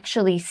can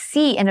actually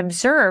see and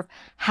observe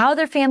how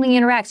their family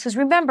interacts. Because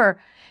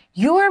remember,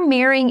 you're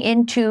marrying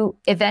into,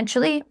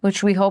 eventually,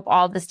 which we hope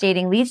all this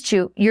dating leads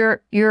to, you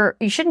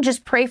shouldn't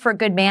just pray for a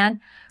good man.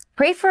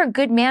 Pray for a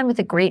good man with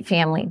a great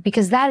family,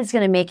 because that is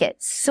going to make it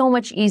so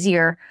much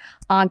easier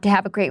to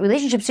have a great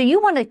relationship. So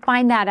you want to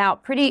find that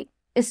out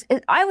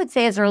I would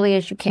say as early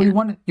as you can.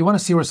 Well, you want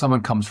to see where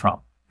someone comes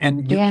from.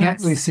 And you can't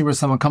really see where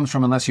someone comes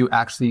from unless you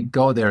actually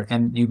go there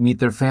and you meet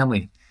their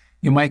family.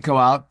 You might go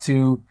out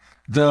to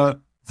the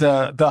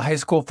high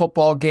school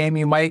football game.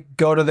 You might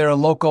go to their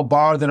local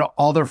bar that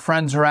all their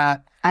friends are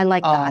at. I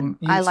like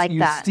that.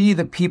 You see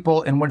the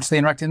people in which they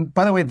interact. And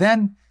by the way,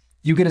 then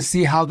you get to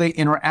see how they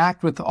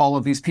interact with all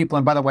of these people.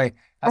 And by the way,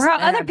 or how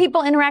other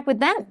people interact with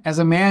them. As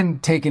a man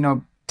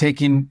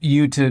taking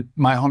you to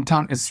my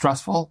hometown is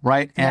stressful,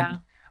 right? Yeah.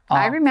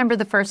 I remember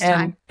the first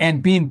time.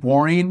 And being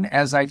boring,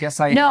 as I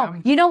guess I am. No,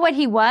 you know what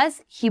he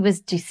was? He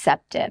was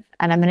deceptive.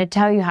 And I'm going to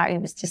tell you how he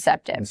was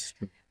deceptive.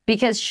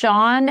 Because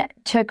Sean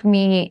took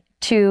me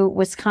to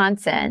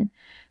Wisconsin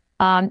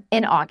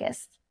in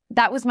August.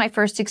 That was my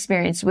first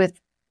experience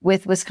with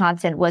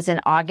Wisconsin, was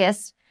in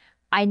August.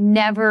 I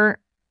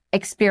never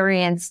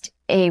experienced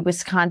a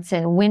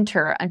Wisconsin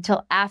winter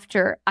until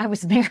after I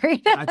was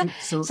married.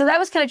 So that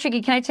was kind of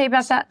tricky. Can I tell you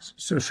about that?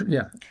 So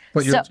yeah.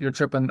 But your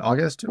trip in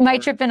August? My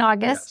trip in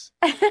August.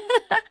 Yes.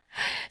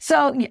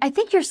 So I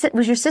think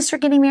was your sister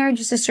getting married?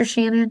 Your sister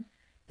Shannon?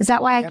 Is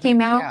that why I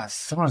came out?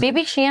 Yes.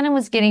 Maybe Shannon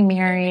was getting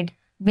married.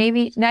 I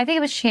think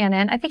it was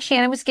Shannon. I think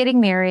Shannon was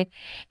getting married.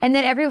 And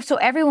then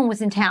everyone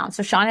was in town.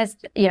 So Sean has,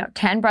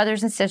 10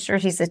 brothers and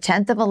sisters. He's the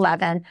 10th of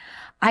 11.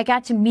 I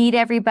got to meet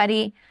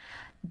everybody.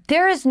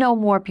 There is no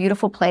more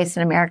beautiful place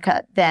in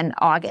America than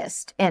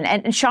August.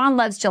 And Sean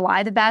loves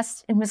July the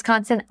best in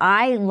Wisconsin.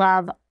 I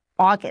love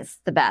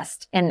August the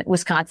best in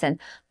Wisconsin.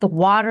 The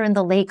water and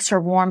the lakes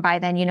are warm by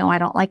then. I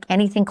don't like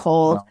anything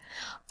cold.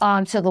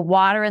 No. So the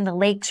water and the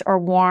lakes are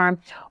warm.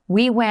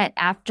 We went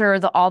after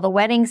all the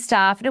wedding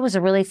stuff. It was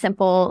a really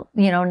simple,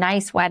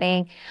 nice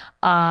wedding.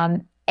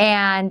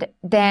 And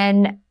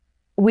then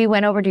we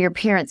went over to your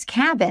parents'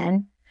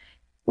 cabin,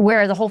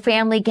 where the whole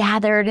family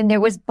gathered and there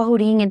was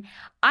boating, and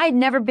I'd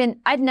never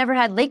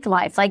had lake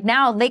life. Like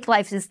now lake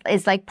life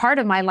is like part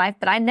of my life,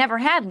 but I never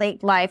had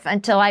lake life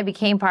until I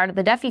became part of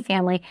the Duffy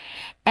family.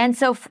 And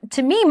so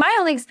to me, my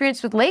only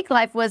experience with lake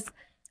life was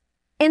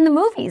in the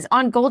movies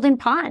on Golden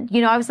Pond.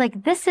 You know, I was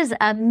like, this is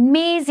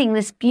amazing,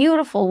 this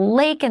beautiful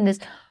lake and this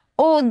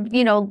old,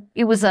 you know,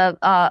 it was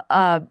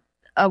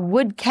a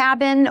wood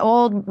cabin,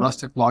 old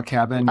rustic log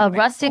cabin. A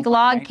rustic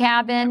log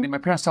cabin. I mean, my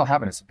parents still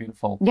have it. It's a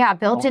beautiful. Yeah,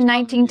 built in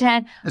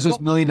 1910. There's those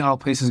 $1 million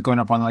places going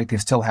up on, like, they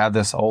still have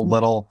this old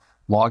little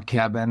log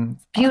cabin.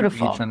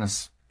 Beautiful. On the beach, and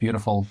this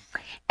beautiful.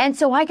 And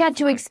so I got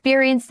to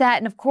experience that.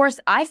 And of course,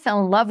 I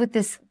fell in love with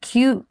this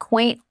cute,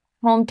 quaint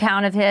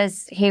hometown of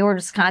his, Hayward,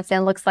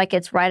 Wisconsin. Looks like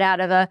it's right out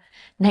of a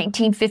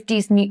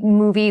 1950s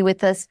movie with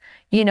this,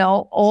 you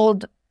know,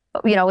 old,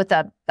 you know, with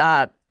a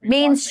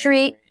Main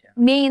Street.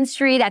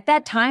 At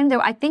that time,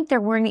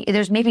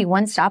 there's maybe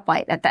one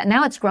stoplight at that.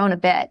 Now it's grown a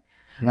bit.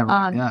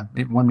 Yeah,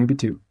 one, maybe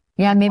two.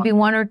 Yeah, maybe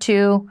one or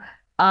two.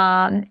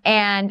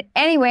 And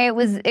anyway,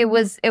 it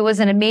was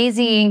an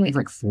amazing. It's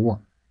like four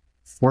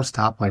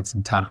stoplights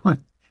in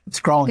town.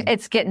 It's growing.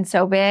 It's getting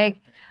so big.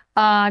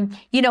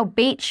 You know,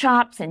 bait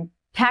shops and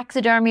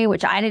taxidermy,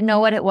 which I didn't know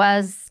what it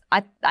was.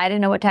 I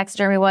didn't know what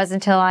taxidermy was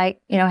until I,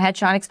 you know, had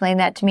Sean explain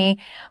that to me.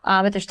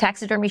 But there's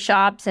taxidermy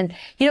shops, and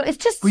you know, it's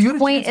just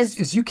quaint.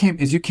 As you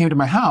came to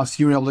my house,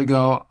 you were able to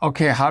go,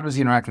 okay, how does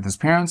he interact with his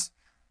parents?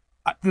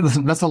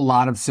 Listen, that's a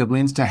lot of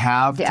siblings to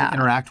have to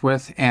interact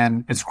with,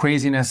 and it's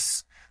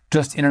craziness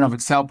just in and of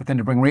itself. But then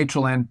to bring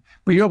Rachel in,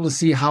 but you're able to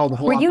see how the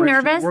whole operation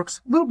nervous?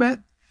 Works a little bit.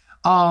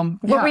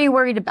 What were you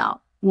worried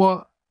about?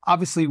 Well,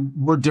 obviously,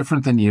 we're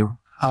different than you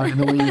in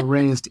the way you were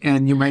raised,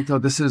 and you might go,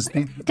 this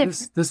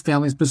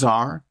family's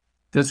bizarre.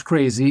 That's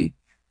crazy.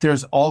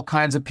 There's all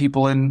kinds of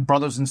people and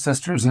brothers and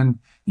sisters, and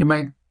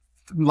a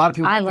lot of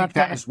people think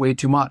that is way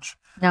too much.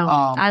 No,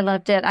 I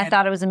loved it. I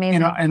thought it was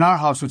amazing. In our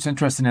house, what's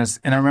interesting is,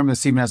 and I remember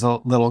this even as a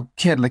little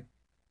kid, like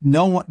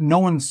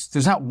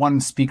there's not one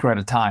speaker at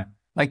a time.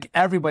 Like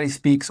everybody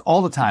speaks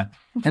all the time.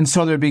 And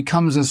so there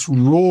becomes this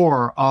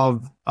roar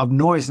of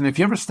noise. And if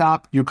you ever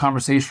stop your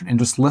conversation and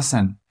just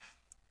listen,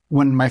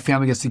 when my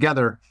family gets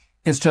together,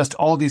 it's just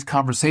all these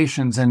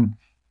conversations, and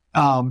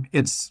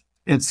it's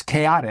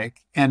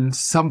chaotic. And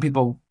some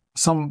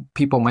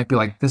people might be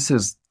like, this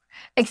is.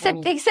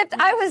 Except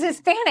I was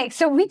Hispanic,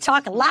 so we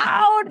talk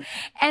loud,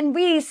 and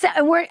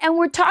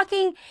we're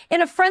talking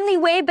in a friendly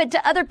way, but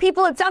to other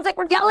people it sounds like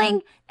we're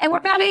yelling and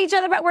we're mad at each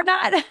other, but we're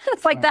not.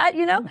 It's like that,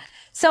 you know.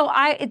 So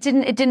it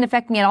didn't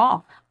affect me at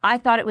all. I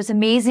thought it was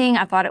amazing.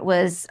 I thought it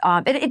was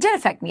it did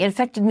affect me. It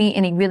affected me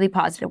in a really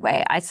positive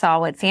way. I saw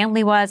what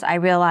family was. I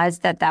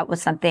realized that was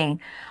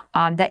something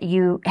that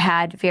you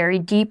had very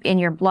deep in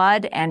your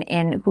blood and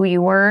in who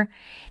you were,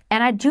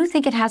 and I do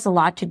think it has a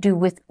lot to do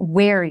with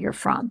where you're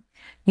from.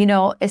 You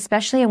know,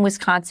 especially in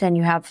Wisconsin,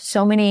 you have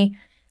so many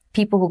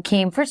people who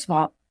came. First of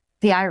all,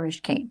 the Irish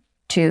came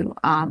to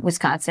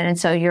Wisconsin. And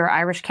so you're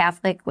Irish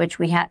Catholic, which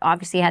we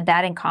obviously had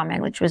that in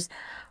common, which was,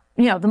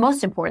 you know, the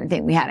most important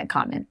thing we had in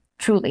common,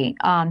 truly,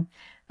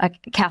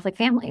 Catholic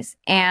families.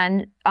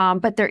 And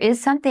but there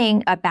is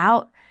something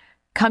about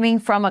coming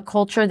from a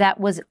culture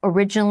that was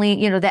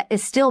originally, you know, that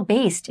is still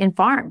based in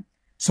farm.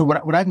 So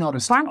what I've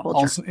noticed, farm culture.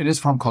 Also, it is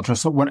farm culture.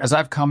 So as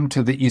I've come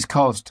to the East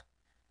Coast,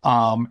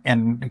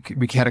 and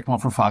we had to come up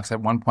from Fox at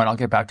one point. I'll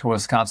get back to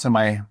Wisconsin,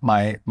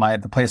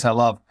 the place I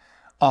love.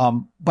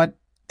 But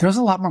there's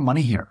a lot more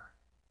money here.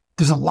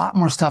 There's a lot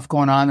more stuff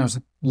going on. There's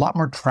a lot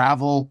more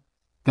travel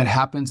that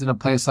happens in a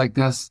place like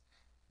this.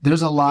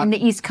 There's a lot in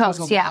the East Coast.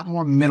 There's a lot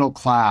more middle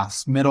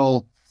class,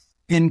 middle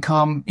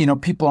income. You know,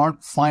 people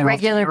aren't flying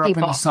regular off to Europe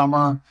in the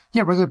summer.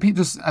 Yeah, regular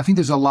people. I think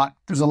there's a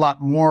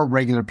lot more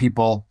regular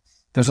people.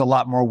 There's a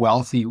lot more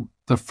wealthy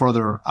the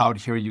further out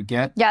here you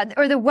get. Yeah,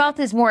 or the wealth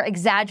is more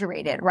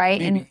exaggerated,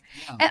 right? Maybe,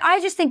 and I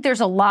just think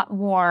there's a lot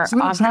more. So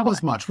we don't travel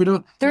as much.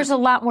 There's a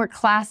lot more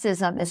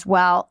classism as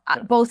well,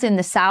 both in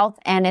the South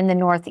and in the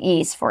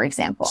Northeast, for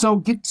example.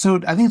 So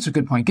I think it's a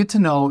good point. Get to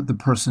know the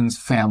person's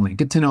family.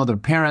 Get to know their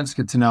parents.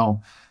 Get to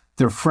know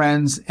their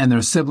friends and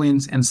their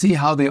siblings, and see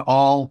how they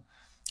all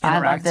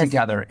interact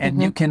together.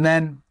 And you can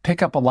then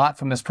pick up a lot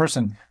from this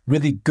person.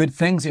 Really good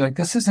things. You're like,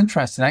 this is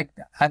interesting.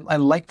 I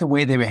like the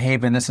way they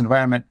behave in this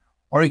environment.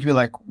 Or you could be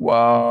like,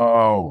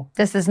 whoa.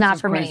 This is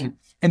not for me.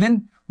 And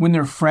then when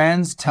their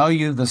friends tell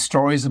you the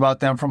stories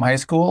about them from high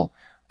school,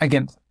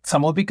 again,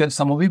 some will be good,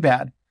 some will be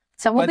bad.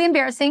 Some will be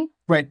embarrassing.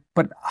 Right.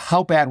 But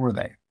how bad were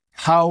they?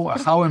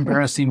 How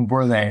embarrassing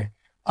were they?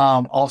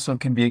 Also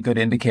can be a good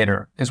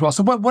indicator as well.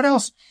 So what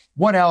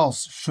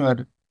else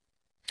should...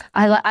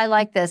 I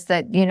like this,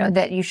 that, you know,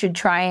 that you should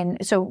try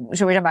and... So we're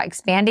talking about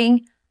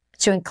expanding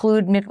to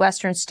include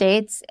Midwestern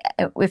states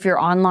if you're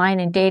online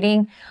and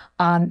dating.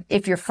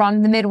 If you're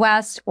from the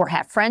Midwest or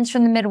have friends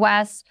from the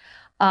Midwest,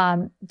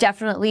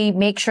 definitely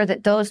make sure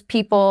that those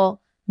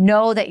people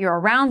know that you're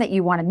around, that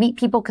you want to meet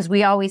people, because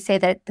we always say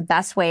that the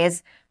best way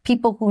is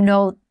people who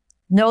know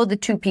the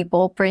two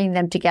people, bringing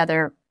them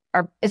together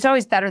it's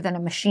always better than a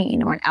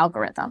machine or an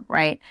algorithm,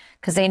 right?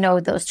 Because they know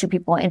those two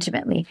people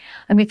intimately.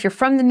 I mean, if you're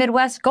from the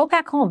Midwest, go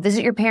back home,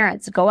 visit your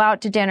parents, go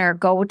out to dinner,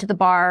 go to the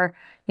bar,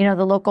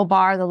 the local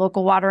bar, the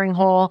local watering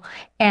hole,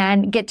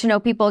 and get to know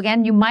people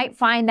again. You might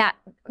find that,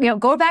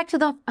 go back to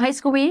the high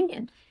school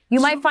reunion. You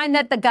might find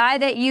that the guy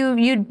that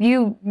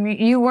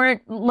you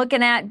weren't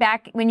looking at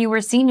back when you were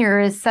senior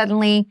is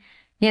suddenly,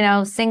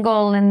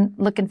 single and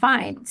looking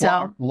fine.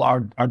 So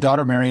our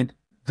daughter married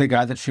the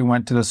guy that she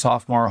went to the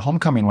sophomore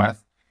homecoming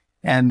with,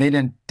 and they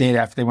didn't date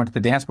after they went to the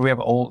dance, but we have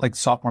old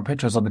sophomore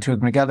pictures of the two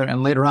of them together.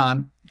 And later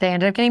on, they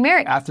ended up getting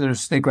married. After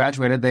they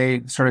graduated,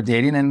 they started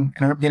dating and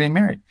ended up getting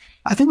married.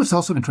 I think what's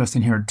also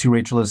interesting here too,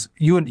 Rachel, is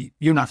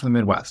you're not from the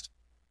Midwest.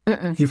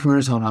 You're from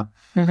Arizona.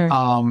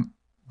 Mm-hmm.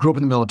 Grew up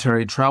in the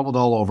military, traveled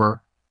all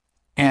over.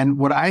 And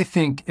what I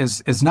think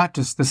is not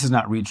just, this is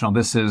not regional,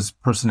 this is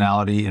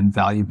personality and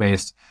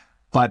value-based,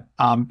 but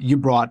you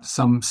brought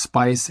some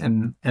spice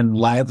and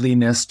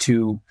liveliness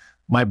to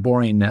my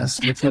boringness,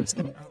 which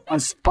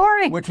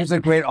was a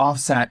great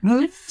offset.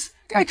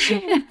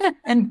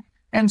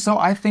 And so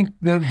I think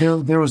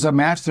there was a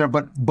match there,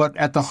 but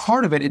at the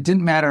heart of it, it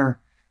didn't matter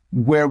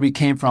where we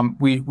came from.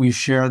 We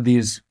shared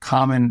these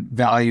common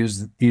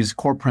values, these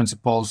core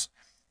principles.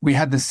 We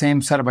had the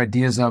same set of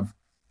ideas of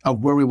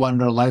where we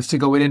wanted our lives to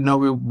go. We didn't know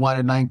we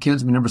wanted 9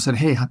 kids. We never said,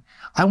 hey,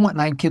 I want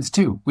 9 kids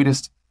too. We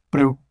just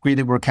agreed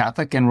that we're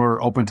Catholic and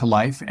we're open to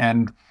life.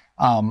 And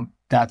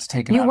that's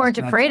taken. You weren't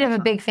afraid of a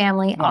big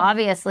family. No.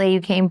 Obviously,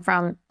 you came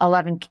from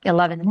 11.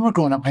 When we were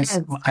growing up, I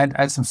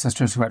had some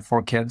sisters who had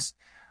 4 kids.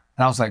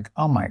 And I was like,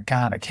 oh my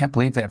God, I can't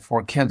believe they had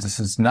 4 kids. This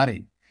is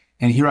nutty.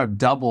 And here I've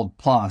doubled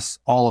plus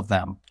all of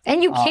them.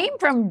 And you came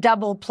from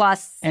double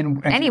plus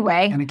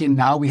anyway. And again,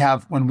 now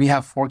when we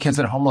have 4 kids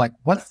at home, we're like,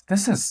 where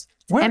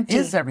empty.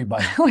 Is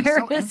everybody?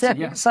 Where is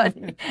everybody? Yes.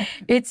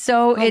 It's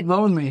so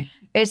lonely.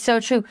 It's so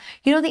true.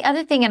 The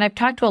other thing, and I've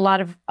talked to a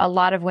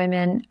lot of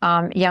women,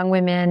 young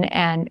women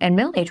and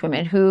middle-aged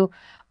women who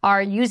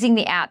are using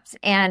the apps.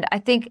 And I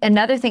think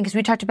another thing, because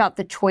we talked about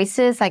the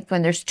choices, like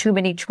when there's too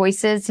many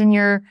choices in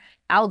your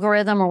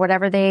algorithm or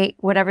whatever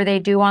they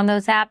do on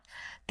those apps.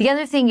 The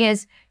other thing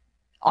is,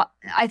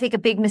 I think a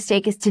big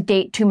mistake is to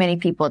date too many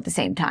people at the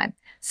same time.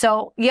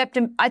 So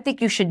I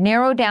think you should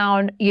narrow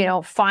down,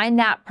 find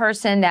that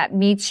person that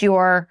meets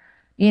your,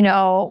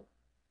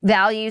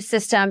 value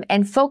system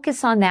and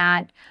focus on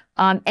that,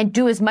 and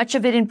do as much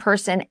of it in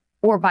person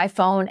or by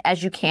phone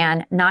as you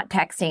can, not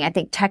texting. I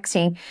think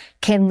texting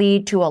can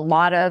lead to a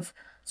lot of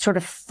sort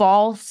of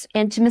false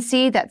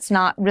intimacy that's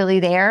not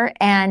really there.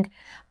 And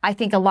I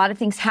think a lot of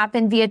things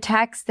happen via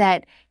text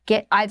that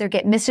either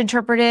get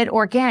misinterpreted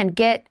or again,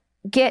 get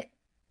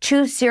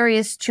too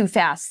serious too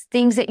fast.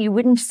 Things that you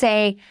wouldn't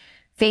say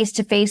face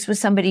to face with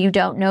somebody you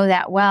don't know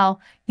that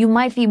well, you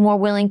might be more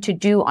willing to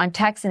do on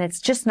text, and it's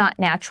just not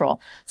natural.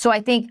 So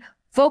I think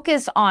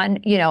focus on,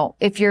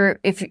 if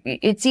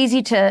it's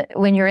easy to,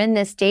 when you're in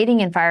this dating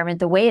environment,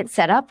 the way it's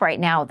set up right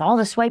now with all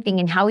the swiping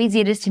and how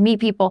easy it is to meet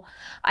people,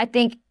 I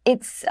think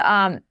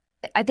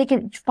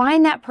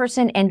find that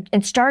person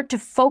and start to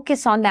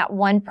focus on that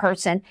one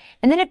person.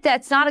 And then if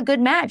that's not a good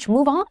match,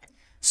 move on.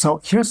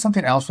 So here's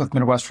something else with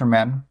Midwestern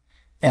men.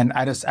 And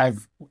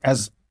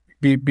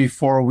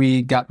before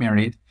we got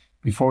married,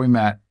 before we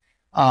met,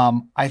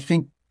 I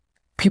think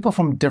people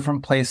from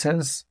different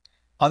places,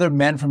 other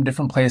men from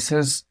different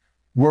places,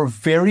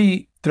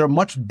 they're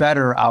much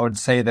better, I would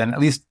say, than at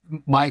least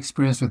my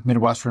experience with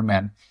Midwestern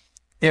men.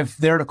 If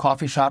they're at a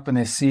coffee shop and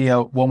they see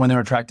a woman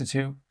they're attracted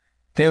to,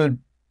 they would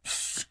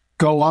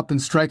go up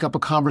and strike up a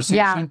conversation.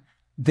 Yeah.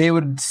 They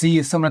would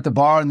see someone at the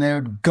bar and they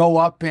would go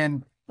up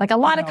and like a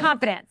lot of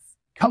confidence.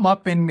 Come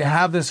up and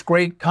have this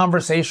great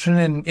conversation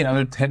and,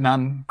 they're hitting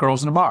on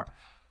girls in a bar.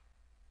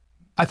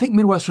 I think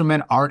Midwestern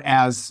men aren't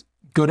as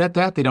good at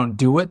that. They don't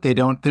do it. They're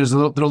a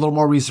little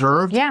more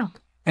reserved. Yeah.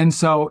 And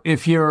so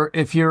if you're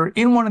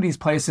in one of these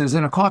places,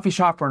 in a coffee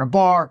shop or in a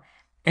bar,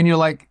 and you're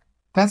like,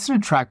 that's an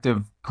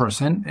attractive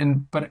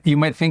person, but you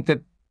might think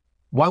that,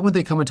 why would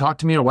they come and talk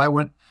to me, or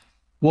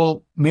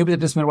well, maybe they're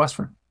just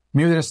Midwestern.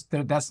 Maybe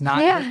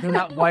they're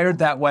not wired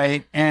that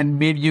way, and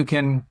maybe you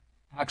can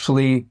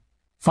actually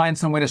find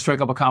some way to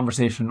strike up a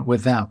conversation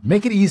with them.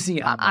 Make it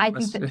easy on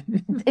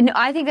them.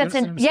 I think that's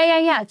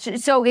yeah.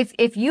 So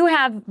if you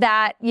have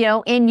that,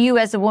 in you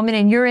as a woman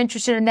and you're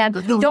interested in that,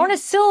 don't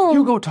assume.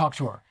 You go talk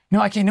to her. No,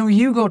 I can't. No,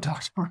 you go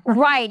talk to her.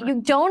 Right. You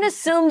don't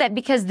assume that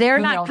because they're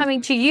not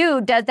coming to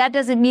you, that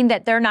doesn't mean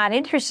that they're not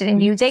interested in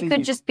you. They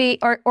could just be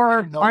or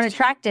aren't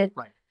attracted.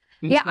 Right.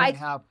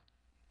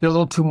 They're a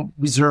little too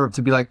reserved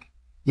to be like,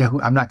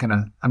 I'm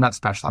not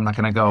special. I'm not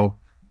going to go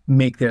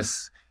make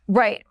this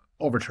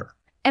overture.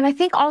 And I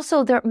think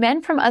also there are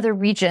men from other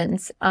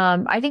regions,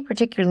 I think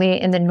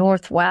particularly in the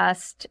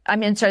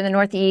the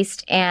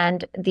Northeast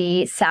and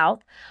the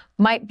South,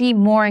 might be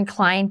more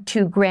inclined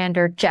to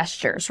grander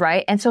gestures,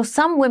 right? And so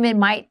some women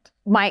might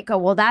might go,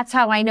 well, that's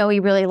how I know he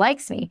really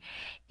likes me.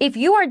 If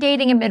you are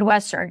dating a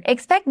Midwestern,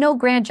 expect no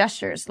grand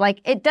gestures.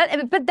 Like it does,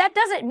 but that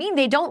doesn't mean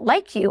they don't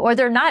like you or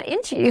they're not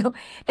into you.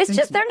 It's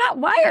just they're not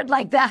wired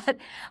like that.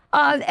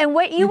 And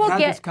what you will had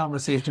get this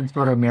conversation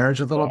throughout our marriage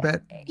a little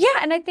bit. Yeah,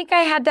 and I think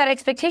I had that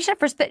expectation at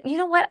first. But you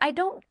know what? I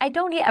don't.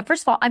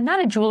 First of all, I'm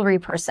not a jewelry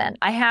person.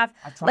 I have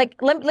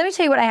let me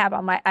tell you what I have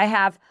on my. I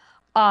have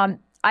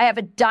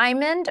a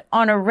diamond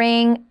on a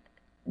ring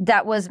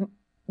that was.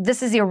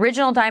 This is the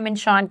original diamond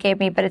Sean gave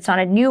me, but it's on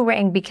a new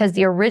ring because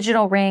the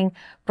original ring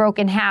broke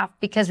in half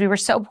because we were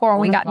so poor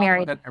when we got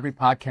married. At every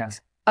podcast.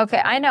 Okay,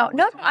 I know.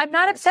 No, I'm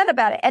not upset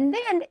about it. And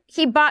then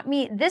he bought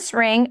me this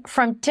ring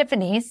from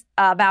Tiffany's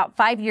about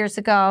 5 years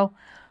ago.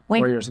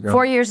 4 years ago.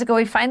 4 years ago,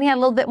 he finally had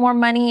a little bit more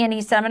money, and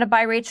he said, I'm going to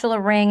buy Rachel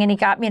a ring, and he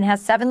got me, and it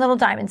has 7 little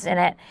diamonds in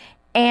it.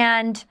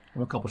 And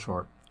I'm a couple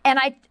short. And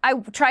I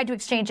tried to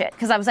exchange it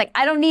because I was like,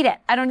 I don't need it.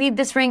 I don't need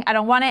this ring. I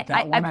don't want it.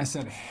 I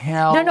said,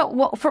 hell. No.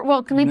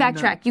 Well, can we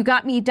backtrack? You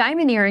got me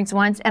diamond earrings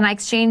once, and I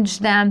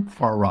exchanged them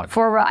for a rug.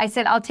 I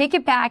said, I'll take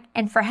it back,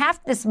 and for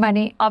half this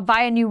money, I'll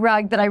buy a new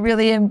rug that I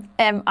really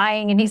am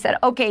eyeing. And he said,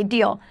 okay,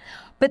 deal.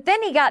 But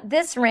then he got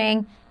this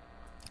ring,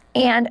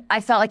 and I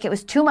felt like it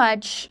was too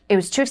much. It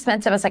was too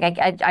expensive. I was like,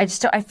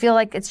 I feel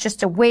like it's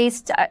just a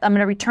waste. I'm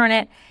going to return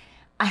it.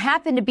 I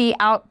happened to be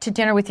out to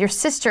dinner with your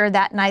sister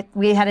that night.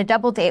 We had a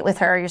double date with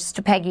her, your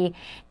sister Peggy,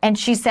 and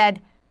she said,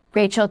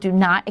 Rachel, do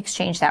not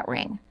exchange that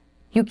ring.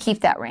 You keep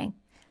that ring.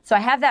 So I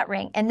have that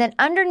ring. And then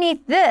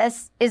underneath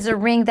this is a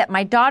ring that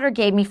my daughter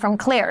gave me from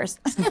Claire's.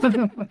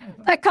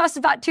 That cost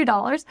about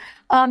 $2.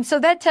 So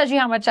that tells you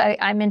how much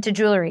I'm into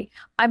jewelry.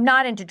 I'm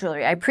not into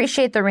jewelry. I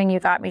appreciate the ring you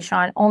got me,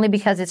 Sean, only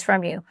because it's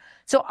from you.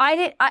 So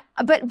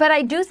but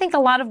I do think a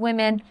lot of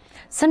women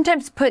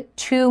sometimes put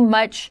too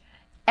much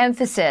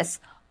emphasis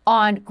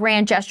on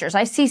grand gestures.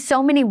 I see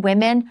so many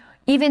women,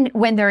 even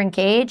when they're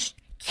engaged,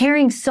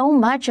 caring so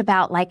much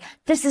about like,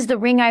 this is the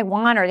ring I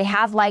want, or they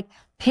have like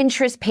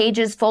Pinterest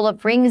pages full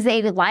of rings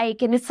they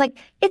like. And it's like,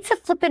 it's a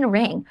flippin'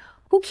 ring.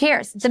 Who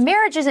cares? The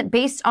marriage isn't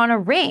based on a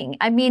ring.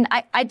 I mean,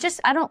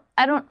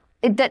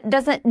 that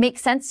doesn't make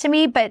sense to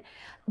me, but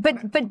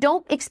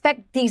don't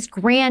expect these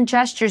grand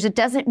gestures. It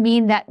doesn't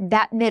mean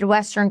that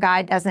Midwestern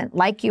guy doesn't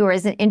like you or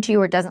isn't into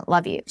you or doesn't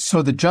love you.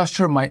 So the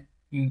gesture might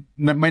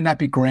not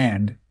be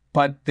grand,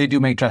 but they do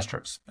make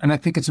gestures. And I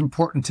think it's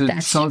important to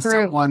show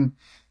someone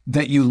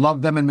that you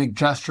love them and make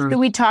gestures. Do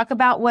we talk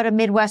about what a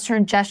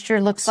Midwestern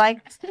gesture looks like?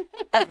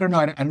 I don't know.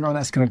 I don't know how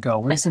that's going to go.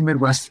 Where's the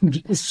Midwestern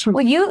gesture?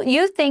 Well,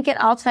 you think it.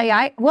 I'll tell you.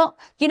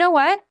 You know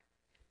what?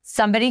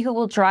 Somebody who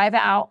will drive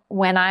out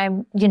when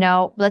I'm,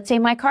 let's say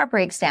my car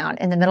breaks down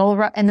in the middle of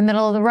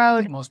the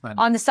road,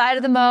 on the side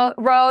of the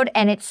road,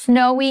 and it's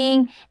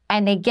snowing,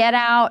 and they get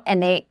out,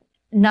 and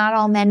not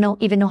all men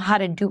even know how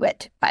to do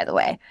it, by the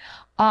way.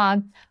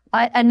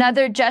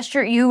 Another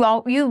gesture,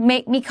 you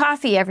make me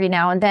coffee every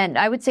now and then.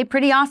 I would say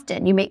pretty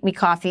often you make me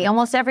coffee,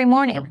 almost every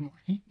morning. Every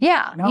morning?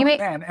 Yeah. No,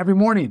 every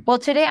morning. Well,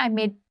 today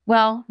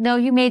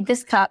you made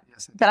this cup,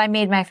 but I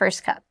made my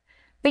first cup.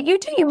 But you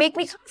make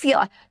me coffee.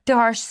 There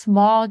are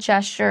small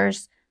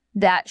gestures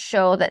that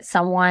show that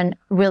someone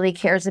really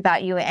cares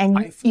about you,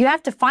 and you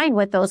have to find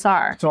what those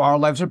are. So our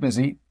lives are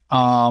busy.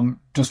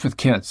 Just with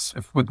kids.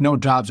 With no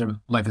jobs,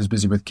 life is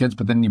busy with kids,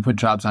 but then you put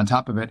jobs on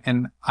top of it.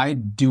 And I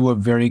do a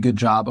very good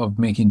job of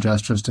making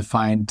gestures to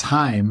find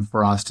time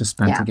for us to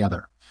spend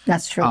together.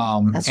 That's true.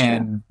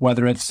 And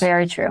whether it's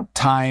very true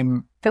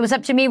time. If it was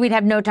up to me, we'd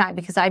have no time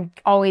because I'm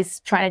always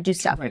trying to do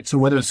stuff. Right. So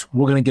whether it's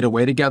we're going to get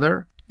away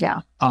together.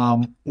 Yeah.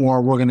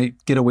 Or we're going to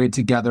get away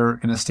together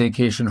in a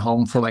staycation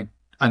home for like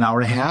an hour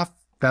and a half.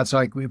 That's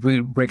like if we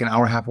break an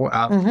hour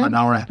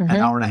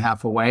and a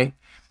half away.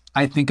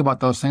 I think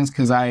about those things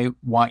because I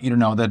want you to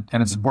know that,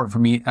 and it's important for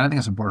me, and I think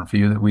it's important for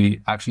you that we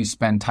actually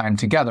spend time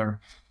together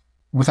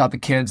without the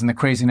kids and the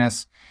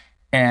craziness,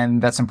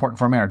 and that's important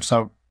for a marriage.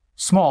 So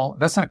small,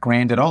 that's not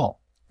grand at all.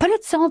 But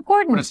it's so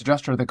important. But it's a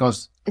gesture that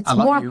goes, it's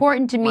more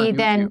important to me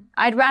than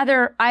I'd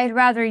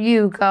rather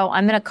you go,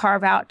 I'm going to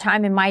carve out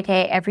time in my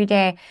day every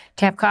day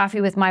to have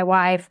coffee with my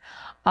wife,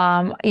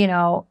 in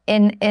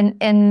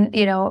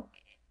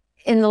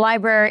the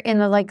library, in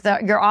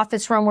your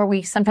office room where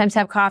we sometimes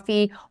have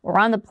coffee, or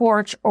on the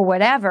porch or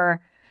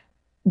whatever,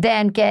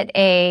 then get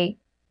a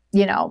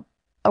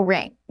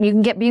ring.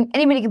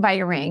 Anybody can buy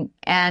your ring,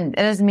 and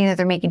it doesn't mean that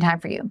they're making time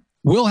for you.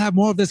 We'll have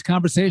more of this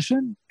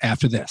conversation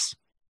after this.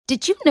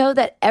 Did you know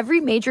that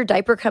every major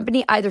diaper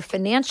company either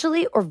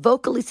financially or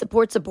vocally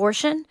supports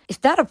abortion?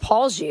 If that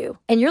appalls you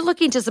and you're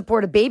looking to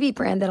support a baby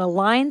brand that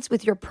aligns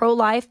with your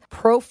pro-life,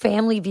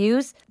 pro-family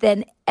views,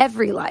 then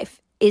Every Life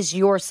is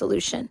your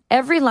solution.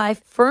 Every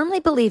Life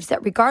firmly believes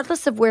that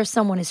regardless of where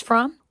someone is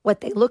from,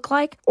 what they look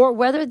like, or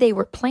whether they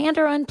were planned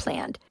or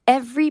unplanned,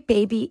 every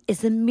baby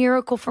is a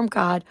miracle from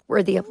God,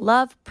 worthy of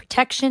love,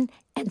 protection,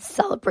 and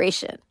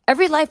celebration.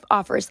 Every Life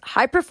offers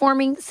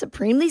high-performing,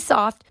 supremely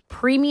soft,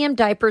 premium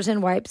diapers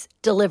and wipes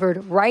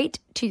delivered right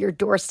to your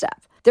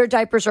doorstep. Their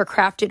diapers are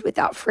crafted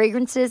without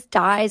fragrances,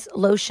 dyes,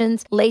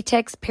 lotions,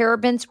 latex,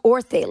 parabens,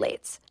 or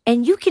phthalates.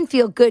 And you can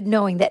feel good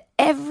knowing that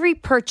every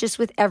purchase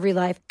with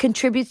EveryLife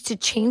contributes to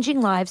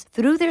changing lives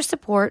through their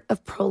support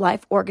of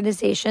pro-life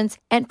organizations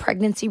and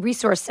pregnancy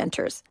resource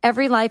centers.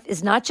 EveryLife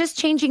is not just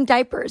changing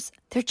diapers,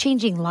 they're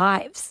changing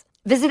lives.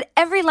 Visit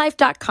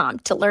everylife.com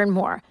to learn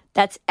more.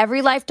 That's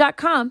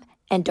everylife.com.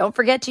 And don't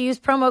forget to use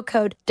promo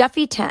code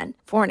Duffy10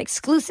 for an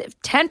exclusive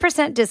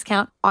 10%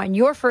 discount on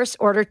your first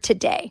order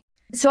today.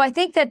 So I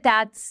think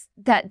that's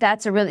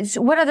a really,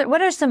 so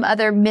what are some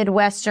other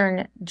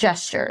Midwestern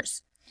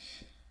gestures?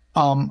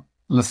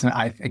 Listen,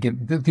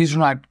 these are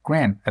not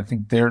grand. I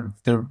think they're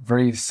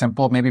very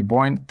simple, maybe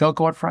boring. They'll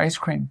go out for ice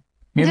cream.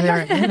 Maybe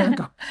they're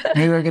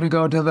going to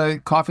go to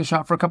the coffee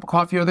shop for a cup of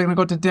coffee, or they're going to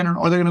go to dinner,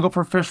 or they're going to go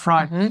for a fish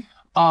fry.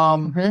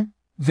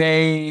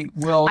 They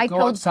will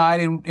go outside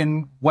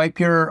and wipe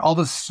all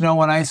the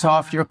snow and ice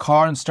off your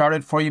car and start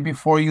it for you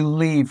before you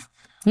leave.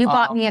 You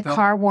bought me a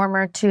car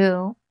warmer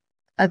too,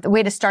 a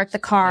way to start the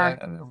car.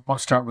 Yeah, we'll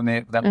start when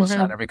that was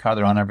on every car.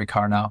 They're on every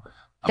car now.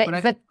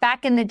 But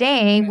back in the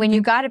day, when you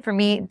got it for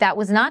me, that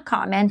was not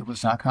common. It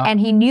was not common. And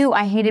he knew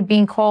I hated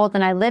being cold,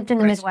 and I lived in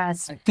the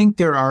Midwest. I think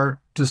there are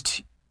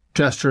just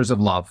gestures of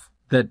love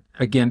that,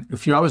 again,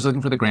 if you're always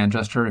looking for the grand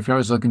gesture, if you're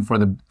always looking for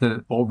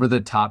the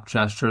over-the-top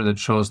gesture that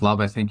shows love,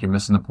 I think you're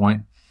missing the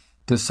point.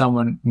 Does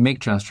someone make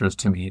gestures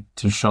to me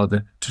to show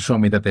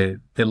me that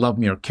they love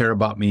me or care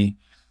about me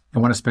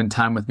and want to spend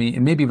time with me,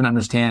 and maybe even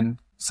understand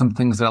some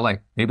things that I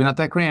like? Maybe not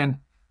that grand,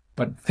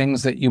 but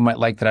things that you might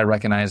like that I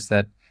recognize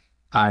that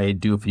I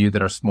do for you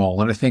that are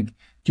small. And I think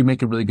you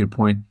make a really good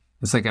point.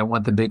 It's like, I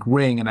want the big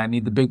ring, and I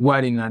need the big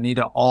wedding, and I need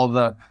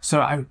a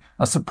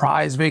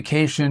surprise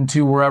vacation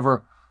to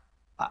wherever.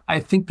 I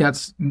think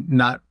that's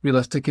not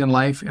realistic in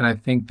life. And I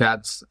think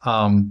that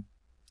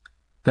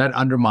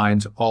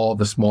undermines all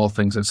the small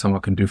things that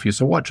someone can do for you.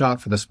 So watch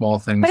out for the small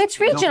things. But it's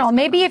regional.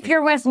 Maybe if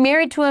you're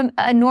married to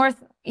a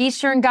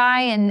Northeastern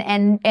guy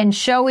and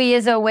showy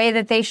is a way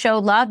that they show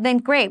love, then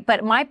great.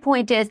 But my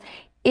point is,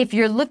 if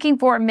you're looking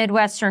for a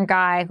Midwestern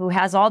guy who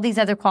has all these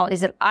other qualities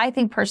that I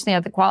think personally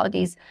are the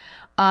qualities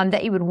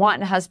that you would want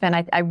in a husband,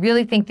 I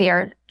really think they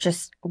are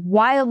just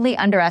wildly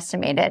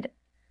underestimated.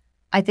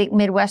 I think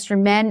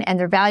Midwestern men and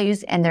their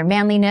values and their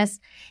manliness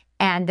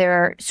and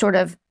their sort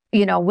of,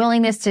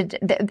 willingness to,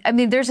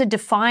 there's a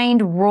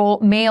defined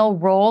male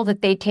role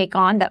that they take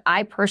on that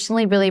I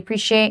personally really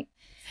appreciate.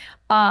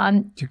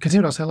 Can you see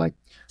what else I like?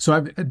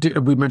 So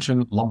we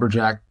mentioned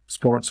lumberjack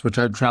sports, which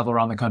I travel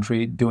around the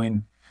country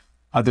doing.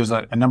 There's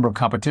a number of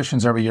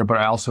competitions every year, but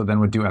I also then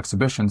would do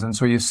exhibitions. And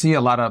so you see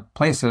a lot of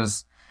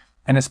places,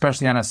 and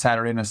especially on a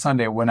Saturday and a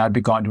Sunday when I'd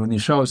be gone doing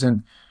these shows.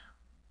 And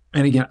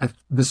again,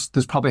 this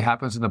probably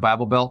happens in the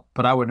Bible Belt,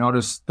 but I would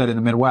notice that in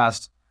the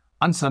Midwest,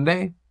 on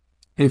Sunday,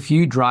 if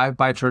you drive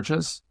by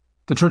churches,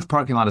 the church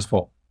parking lot is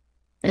full.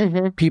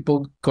 Mm-hmm.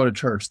 People go to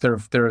church. There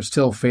are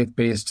still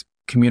faith-based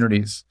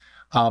communities.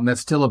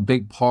 That's still a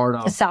big part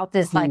of the South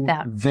is like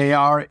that. They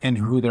are and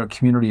who their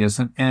community is.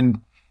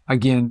 And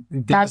again,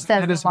 that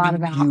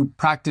doesn't mean you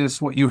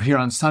practice what you hear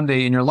on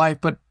Sunday in your life,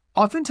 but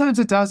oftentimes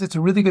it does. It's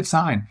a really good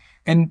sign.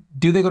 And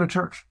do they go to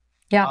church?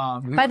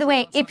 Yeah. By the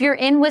way, if you're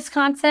in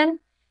Wisconsin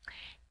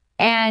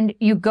and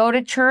you go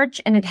to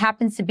church and it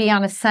happens to be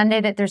on a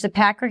Sunday that there's a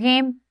Packer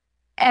game,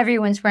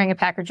 everyone's wearing a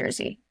Packer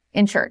jersey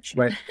in church.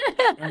 Right.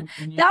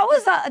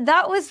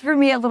 That was for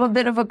me a little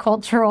bit of a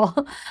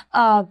cultural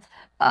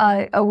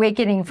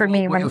awakening for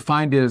me. What you'll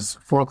find is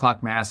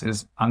 4:00 Mass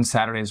is on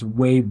Saturdays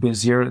way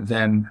busier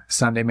than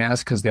Sunday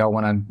Mass because they all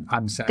went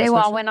on Saturday. They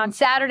all went on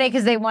Saturday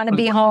because they want to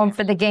be home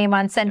for the game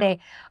on Sunday.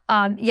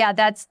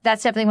 That's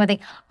definitely one thing.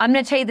 I'm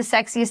going to tell you the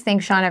sexiest thing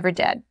Sean ever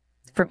did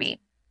for me.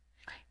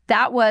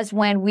 That was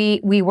when we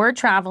were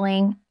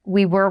traveling.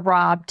 We were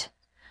robbed.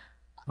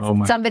 Oh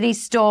my. Somebody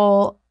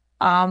stole.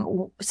 We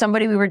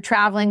were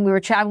traveling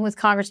with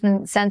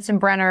Congressman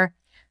Sensenbrenner.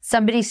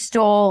 Somebody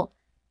stole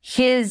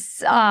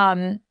his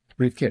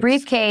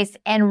briefcase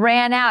and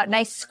ran out, and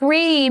I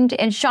screamed,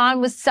 and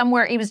Sean was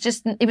somewhere. He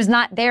was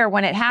not there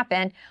when it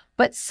happened,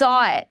 but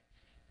saw it,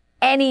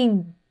 and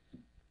he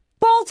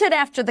bolted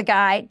after the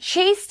guy,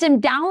 chased him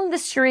down the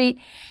street,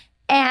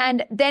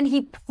 and then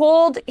he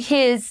pulled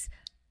his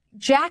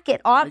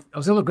jacket off. I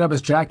was able to grab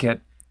his jacket,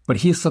 but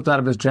he slipped out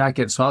of his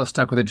jacket, so I was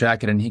stuck with the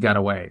jacket, and he got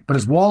away. But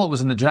his wallet was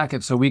in the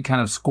jacket, so we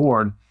kind of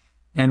scored,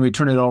 and we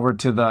turned it over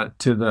to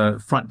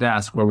the front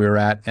desk where we were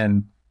at,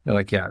 and they're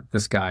like, yeah,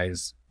 this guy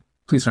is,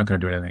 police aren't going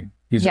to do anything.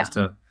 He's just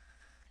a...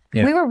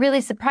 Yeah. We were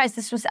really surprised.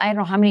 This was, I don't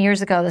know how many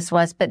years ago this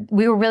was, but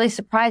we were really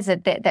surprised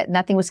that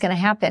nothing was going to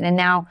happen. And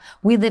now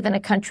we live in a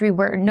country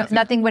where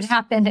nothing would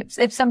happen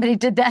if somebody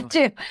did that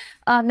too.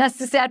 That's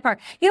the sad part.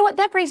 You know what?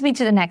 That brings me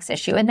to the next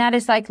issue. And that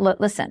is like,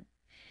 listen,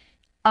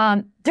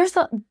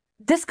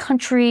 this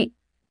country,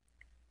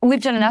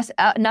 we've done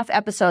enough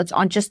episodes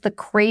on just the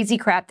crazy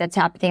crap that's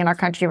happening in our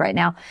country right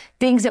now.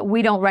 Things that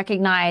we don't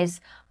recognize.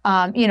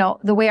 The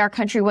way our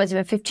country was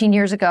even 15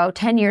 years ago,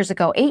 10 years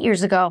ago, 8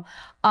 years ago,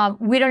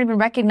 we don't even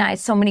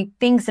recognize so many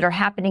things that are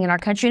happening in our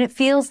country. And it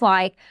feels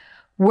like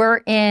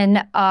we're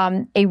in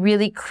a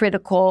really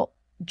critical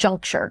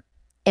juncture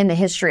in the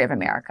history of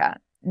America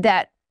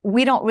that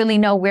we don't really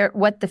know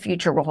what the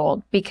future will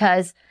hold,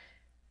 because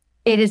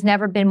it has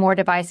never been more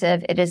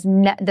divisive. It is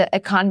the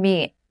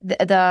economy,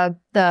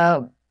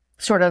 the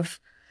sort of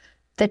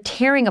the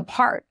tearing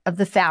apart of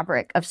the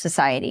fabric of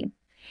society.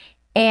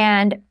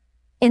 And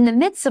in the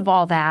midst of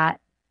all that,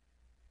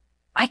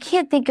 I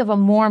can't think of a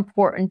more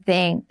important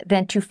thing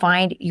than to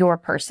find your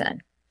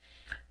person.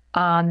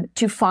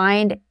 To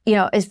find,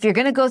 if you're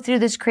going to go through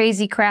this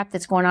crazy crap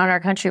that's going on in our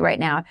country right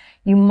now,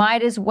 you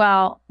might as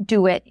well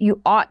do it.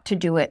 You ought to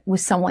do it with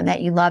someone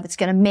that you love. It's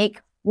going to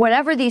make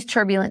whatever these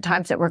turbulent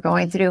times that we're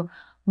going through.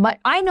 But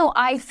I know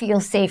I feel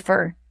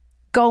safer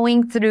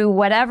going through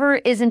whatever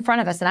is in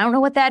front of us. And I don't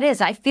know what that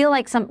is. I feel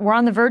like we're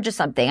on the verge of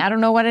something. I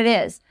don't know what it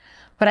is,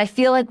 but I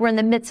feel like we're in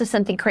the midst of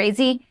something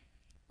crazy.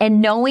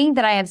 And knowing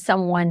that I have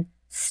someone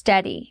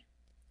steady,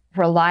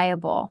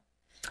 reliable,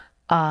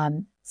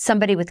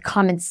 somebody with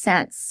common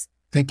sense.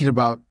 Thinking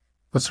about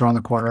what's around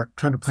the corner,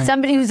 trying to plan.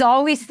 Somebody who's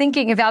always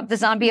thinking about the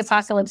zombie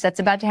apocalypse that's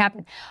about to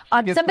happen.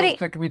 Somebody.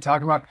 Can we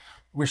talk about?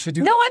 We should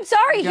do. No, I'm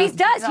sorry. He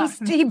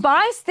does. Yeah. He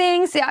buys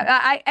things.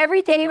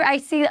 Every day I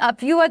see a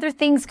few other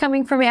things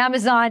coming from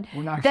Amazon.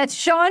 That's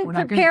Sean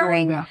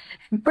preparing.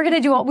 We're going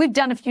to do. We've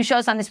done a few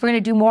shows on this. We're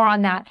going to do more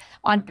on that.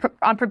 On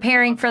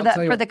preparing for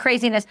the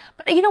craziness.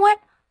 But you know what?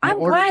 I'm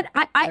glad.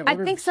 I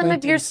think some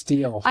of your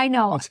steel. I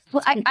know.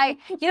 Well,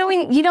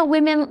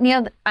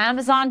 women.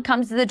 Amazon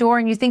comes to the door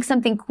and you think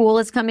something cool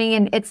is coming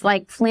and it's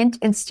like flint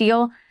and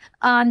steel.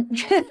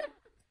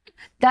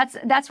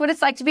 That's what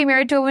it's like to be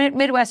married to a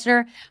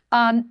Midwesterner.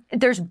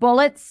 There's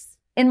bullets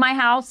in my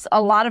house,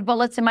 a lot of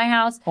bullets in my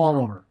house, all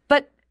over.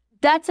 But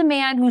that's a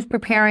man who's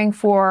preparing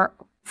for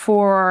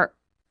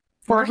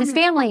his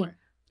family,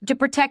 to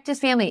protect his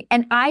family,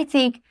 and I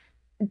think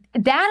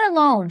that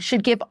alone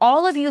should give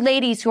all of you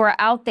ladies who are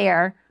out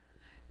there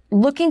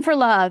looking for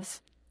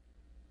love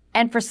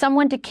and for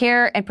someone to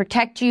care and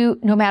protect you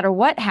no matter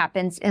what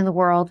happens in the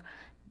world,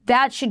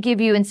 that should give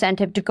you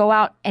incentive to go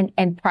out and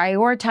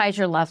prioritize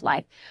your love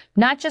life.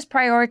 Not just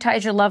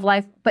prioritize your love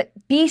life, but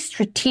be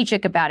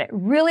strategic about it.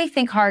 Really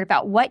think hard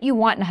about what you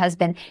want in a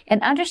husband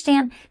and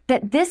understand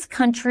that this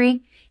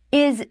country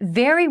is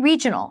very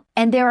regional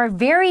and there are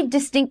very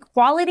distinct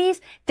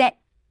qualities that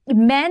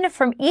men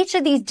from each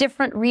of these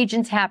different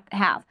regions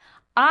have.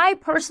 I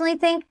personally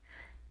think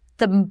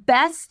the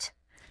best,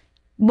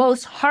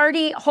 most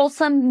hearty,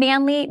 wholesome,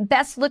 manly,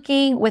 best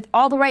looking, with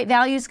all the right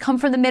values come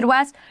from the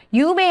Midwest.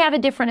 You may have a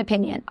different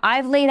opinion.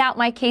 I've laid out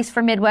my case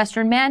for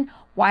Midwestern men,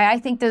 why I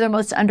think they're the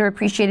most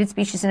underappreciated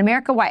species in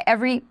America, why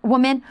every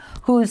woman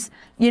who's,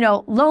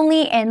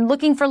 lonely and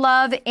looking for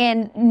love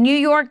in New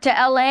York to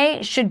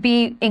LA should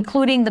be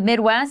including the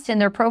Midwest in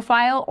their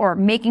profile or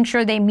making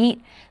sure they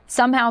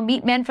somehow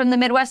meet men from the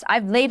Midwest.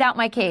 I've laid out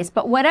my case.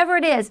 But whatever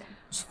it is,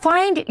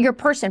 find your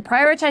person,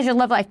 prioritize your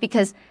love life,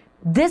 because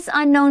this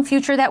unknown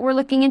future that we're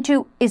looking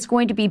into is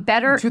going to be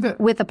better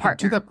with a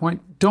partner. To that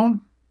point,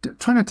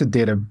 try not to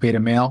date a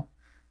beta male.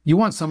 You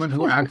want someone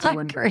who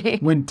actually,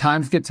 when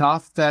times get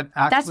tough, that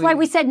actually... That's why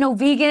we said no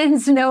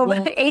vegans, no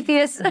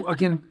atheists.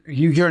 Again,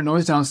 you hear a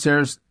noise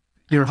downstairs,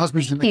 your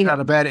husband's going to get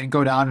out of bed and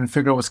go down and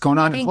figure out what's going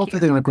on. And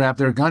hopefully they're going to grab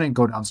their gun and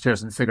go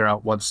downstairs and figure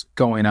out what's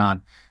going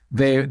on.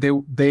 They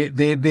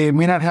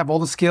may not have all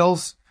the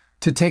skills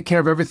to take care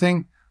of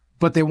everything,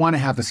 but they want to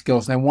have the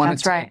skills. They want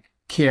to take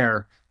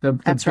care. The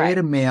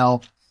beta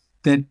male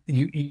that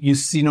you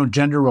see no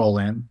gender role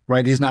in,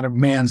 right? He's not a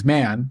man's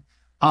man.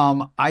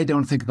 I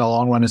don't think the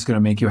long run is going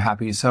to make you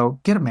happy. So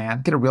get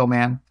a real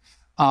man.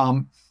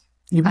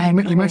 You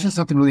mentioned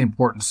something really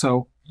important.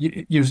 So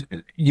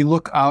you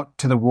look out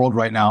to the world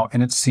right now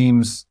and it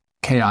seems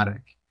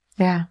chaotic.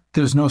 Yeah.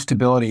 There's no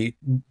stability.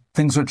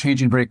 Things are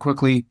changing very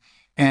quickly.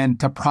 And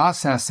to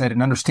process it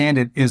and understand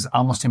it is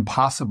almost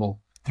impossible.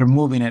 They're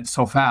moving it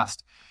so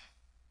fast.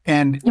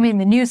 And you mean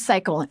the news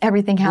cycle,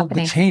 everything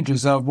happening. The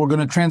changes of we're going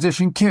to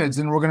transition kids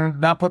and we're going to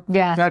not put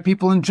bad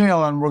people in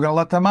jail and we're going to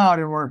let them out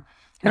and we're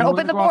going to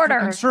open the border.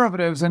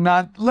 Conservatives and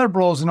not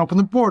liberals and open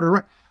the border.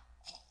 Right?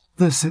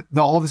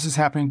 All this is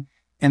happening.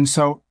 And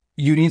so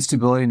you need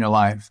stability in your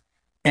life.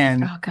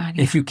 And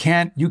if you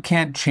can't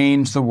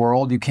change the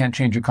world, you can't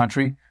change your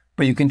country,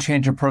 but you can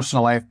change your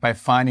personal life by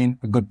finding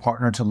a good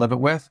partner to live it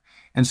with.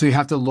 And so you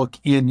have to look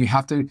in, you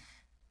have to,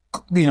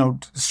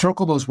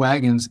 circle those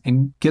wagons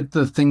and get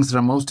the things that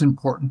are most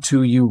important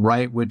to you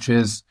right, which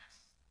is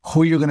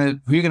who you're gonna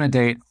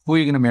date, who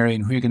you're gonna marry,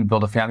 and who you're gonna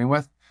build a family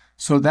with.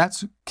 So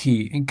that's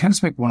key. And can I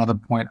just make one other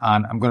point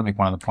on? I'm going to make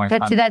one other point.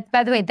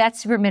 By the way, that's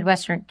super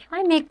Midwestern. Can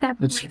I make that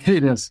point?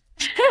 It is.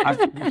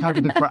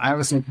 I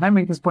was saying, can I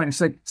make this point? And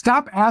she's like,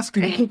 stop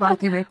asking.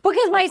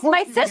 Because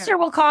my sister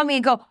will call me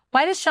and go,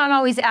 why does Sean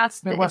always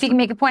ask if he can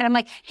make a point? I'm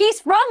like,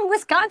 he's from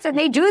Wisconsin.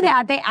 They do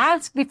that. They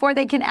ask before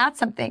they can add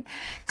something.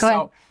 Go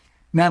ahead.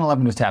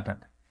 9/11 just happened.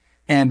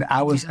 And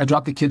I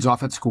dropped the kids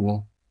off at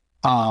school.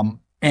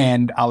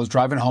 And I was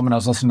driving home and I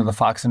was listening to the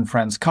Fox and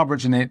Friends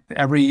coverage. And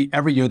every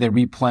year they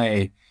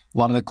replay a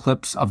lot of the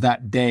clips of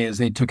that day as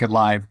they took it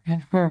live.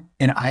 Mm-hmm.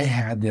 And I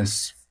had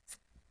this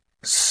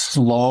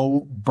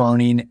slow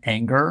burning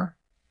anger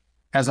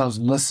as I was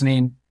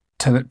listening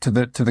to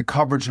the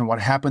coverage and what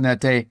happened that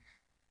day.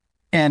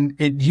 And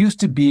it used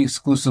to be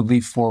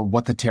exclusively for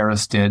what the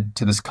terrorists did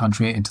to this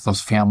country and to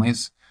those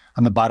families.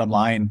 On the bottom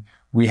line,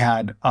 we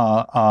had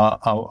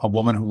a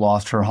woman who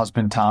lost her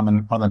husband, Tom, in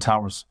one of the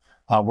towers,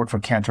 worked for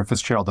Cantor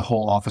Fitzgerald. The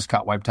whole office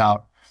got wiped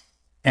out.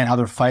 And how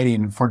they're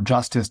fighting for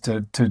justice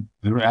they're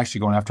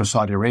actually going after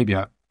Saudi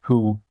Arabia,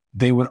 who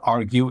they would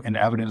argue and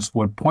evidence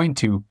would point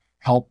to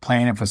help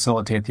plan and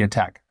facilitate the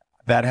attack.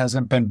 That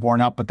hasn't been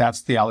borne out, but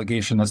that's the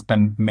allegation that's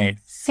been made.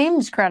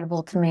 Seems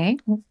credible to me.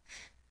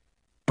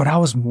 But I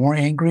was more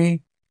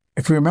angry.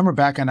 If you remember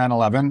back on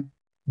 9/11,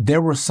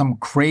 there were some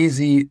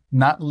crazy,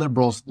 not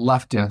liberals,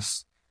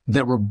 leftists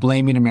that were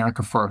blaming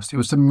America first. It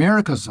was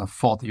America's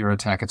fault that you're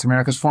attacked. It's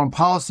America's foreign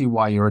policy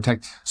why you're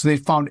attacked. So they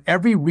found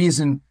every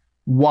reason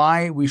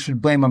why we should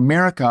blame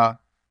America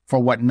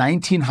for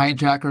 19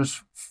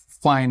 hijackers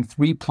flying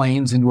 3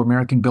 planes into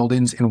American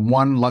buildings and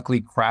 1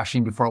 luckily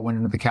crashing before it went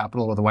into the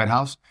Capitol or the White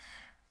House.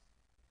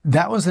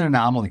 That was an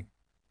anomaly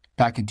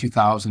back in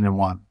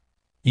 2001.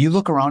 You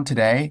look around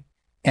today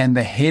and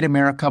the hate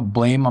America,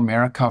 blame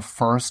America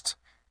first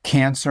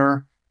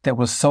cancer that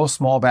was so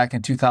small back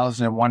in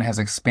 2001 has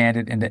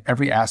expanded into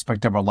every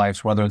aspect of our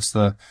lives, whether it's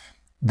the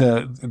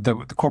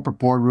corporate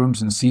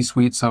boardrooms and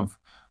C-suites of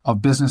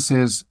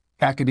businesses,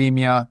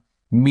 academia,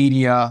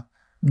 media,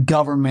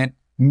 government,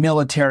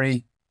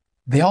 military.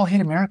 They all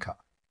hate America.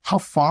 How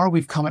far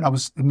we've come.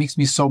 It makes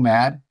me so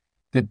mad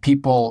that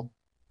people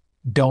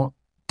don't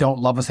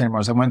love us anymore.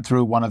 As I went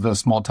through one of the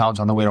small towns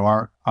on the way to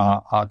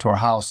our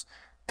house,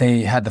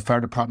 they had the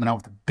fire department out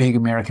with a big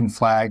American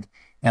flag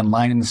and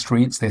lining the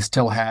streets. They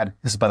still had,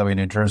 this is by the way,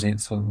 New Jersey,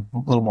 it's a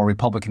little more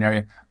Republican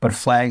area, but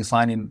flags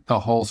lining the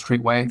whole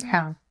streetway.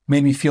 Yeah.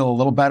 Made me feel a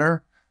little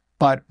better.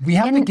 But we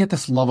have to get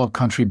this love of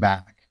country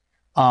back.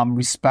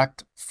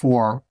 Respect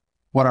for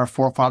what our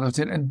forefathers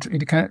did.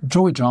 And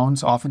Joey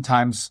Jones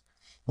oftentimes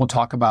will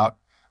talk about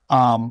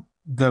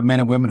the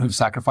men and women who've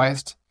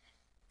sacrificed.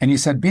 And he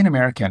said, be an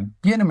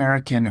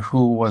American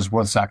who was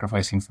worth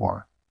sacrificing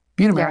for.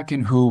 Be an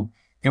American who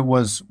it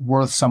was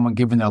worth someone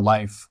giving their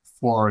life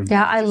for.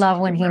 Yeah, I love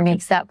when he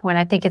makes that point.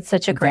 I think it's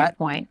such a great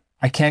point.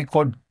 I can't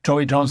quote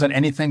Joey Jones on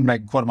anything, but I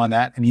can quote him on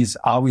that. And he's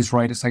always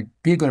right. It's like,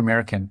 be a good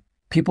American.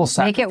 People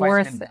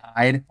sacrificed and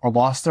died or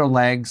lost their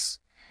legs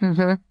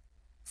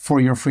for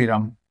your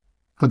freedom,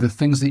 for the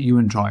things that you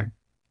enjoy.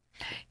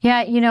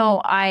 Yeah,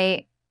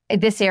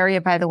 this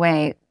area, by the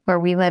way, where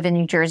we live in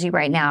New Jersey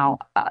right now,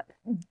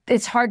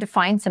 it's hard to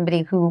find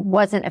somebody who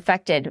wasn't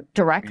affected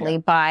directly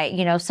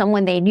by,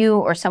 someone they knew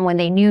or someone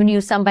they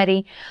knew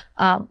somebody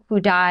who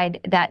died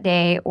that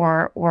day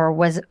or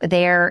was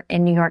there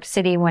in New York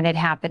City when it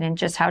happened, and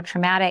just how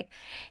traumatic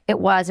it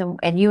was.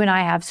 And you and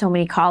I have so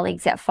many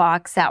colleagues at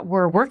Fox that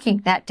were working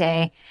that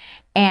day.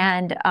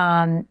 And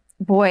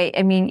boy,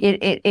 I mean,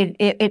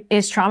 it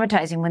is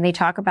traumatizing when they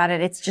talk about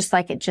it. It's just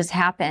like it just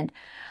happened.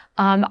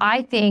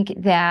 I think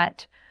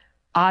that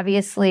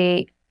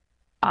obviously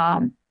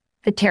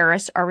the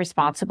terrorists are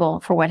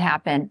responsible for what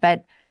happened,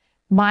 but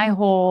my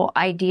whole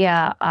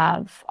idea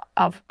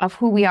of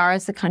who we are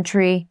as a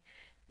country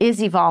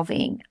is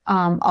evolving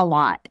a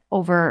lot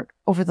over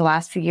the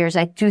last few years.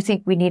 I do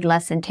think we need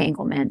less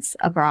entanglements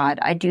abroad.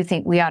 I do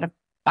think we ought to.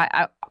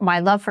 My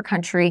love for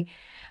country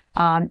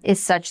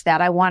is such that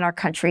I want our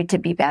country to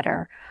be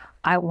better.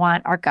 I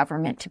want our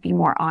government to be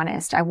more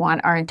honest. I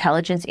want our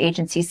intelligence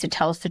agencies to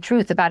tell us the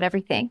truth about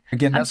everything.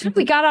 Again, that's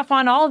we got off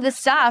on all of this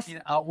stuff.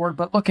 Outward,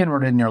 but look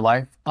inward in your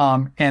life,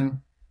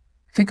 and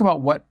think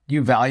about what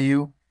you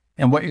value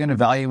and what you're going to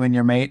value in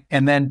your mate,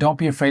 and then don't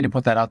be afraid to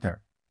put that out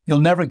there. You'll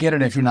never get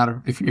it if you're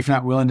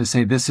not willing to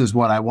say this is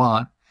what I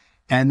want.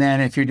 And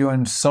then if you're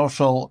doing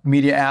social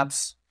media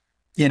apps,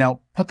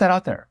 put that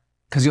out there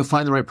because you'll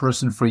find the right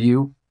person for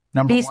you.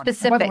 Be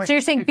specific. So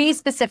you're saying be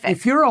specific.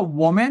 If you're a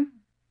woman,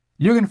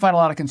 you're going to find a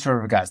lot of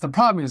conservative guys. The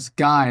problem is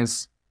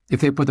guys,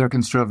 if they put their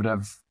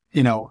conservative,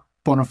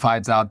 bona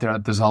fides out there,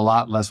 there's a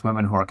lot less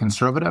women who are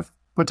conservative,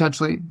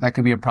 potentially. That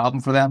could be a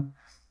problem for them.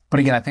 But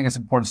again, I think it's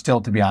important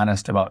still to be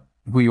honest about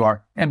who you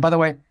are. And by the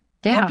way,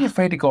 don't be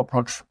afraid to go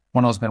approach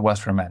one of those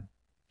Midwestern men.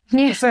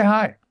 Yeah. Just say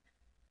hi. You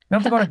don't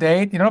have to go on a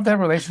date. You don't have to have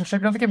a relationship.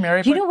 You don't have to get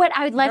married. You know what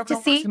I would love to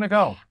see?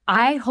 Go.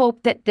 I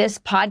hope that this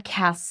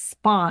podcast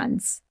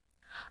spawns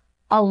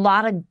a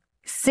lot of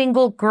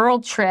single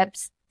girl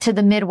trips to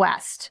the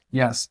Midwest.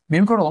 Yes.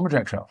 Maybe go to a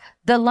lumberjack show.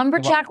 The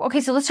lumberjack. Okay,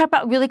 so let's talk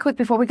about really quick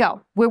before we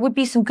go. Where would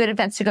be some good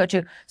events to go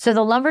to? So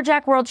the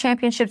Lumberjack World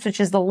Championships,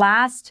 which is the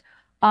last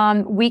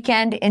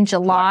weekend in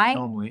July,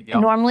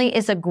 normally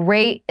is a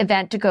great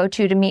event to go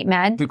to meet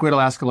men. The Great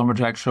Alaska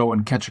Lumberjack Show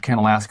in Ketchikan,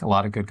 Alaska. A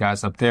lot of good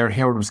guys up there.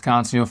 Hayward,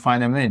 Wisconsin, you'll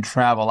find them. They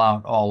travel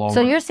out all over.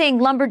 So you're saying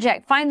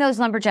lumberjack, find those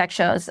lumberjack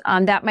shows.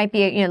 That might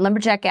be,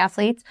 lumberjack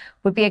athletes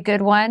would be a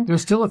good one.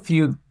 There's still a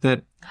few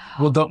that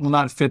will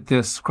not fit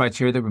this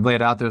criteria that we've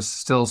laid out. There's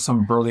still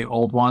some burly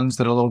old ones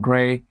that are a little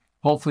gray.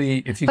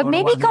 Hopefully, if you But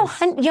maybe go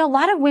hunt. A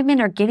lot of women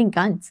are getting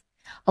guns.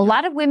 A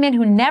lot of women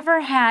who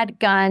never had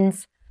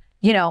guns,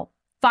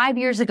 5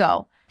 years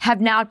ago have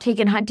now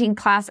taken hunting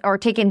class or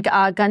taken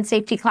gun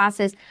safety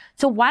classes.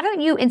 So why don't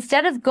you,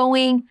 instead of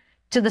going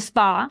to the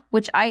spa,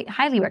 which I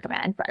highly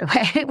recommend, by the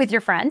way, with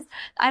your friends,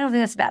 I don't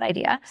think that's a bad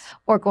idea,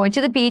 or going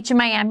to the beach in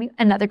Miami,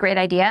 another great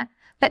idea.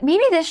 But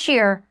maybe this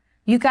year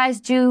you guys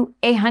do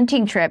a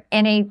hunting trip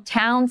in a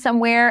town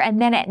somewhere, and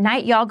then at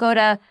night y'all go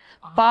to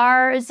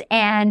bars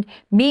and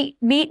meet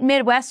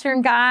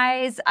Midwestern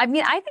guys. I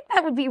mean, I think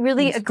that would be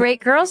really a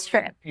great girls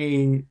trip.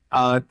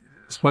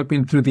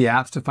 Swiping through the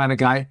apps to find a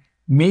guy.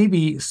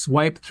 Maybe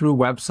swipe through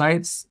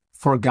websites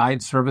for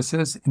guide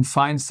services and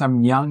find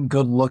some young,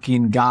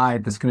 good-looking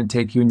guide that's going to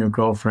take you and your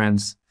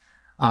girlfriends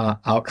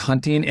out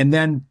hunting, and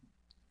then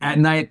at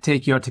night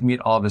take you out to meet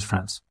all of his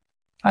friends.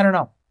 I don't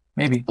know.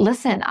 Maybe.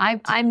 Listen,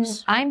 I'm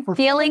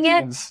feeling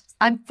it.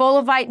 I'm full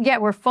of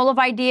we're full of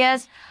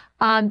ideas.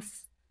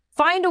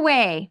 Find a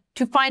way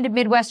to find a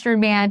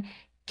Midwestern man.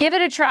 Give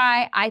it a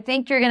try. I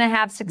think you're going to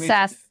have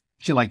success.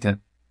 She liked it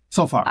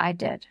so far. I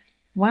did.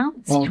 Well,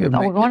 we're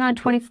going on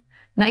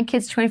 9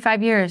 kids,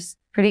 25 years.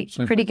 Pretty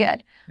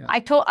good. Yeah. I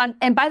told,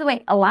 and by the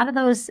way, a lot of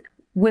those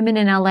women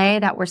in LA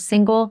that were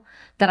single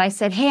that I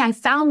said, hey, I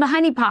found the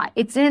honeypot.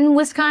 It's in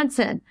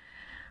Wisconsin.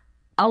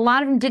 A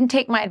lot of them didn't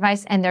take my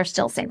advice and they're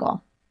still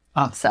single.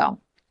 So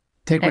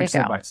take Rick's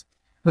advice.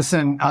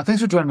 Listen,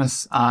 thanks for joining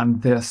us on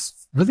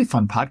this really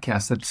fun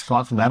podcast that's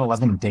gone through that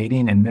 11 of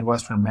dating and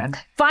Midwestern men.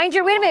 Find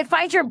your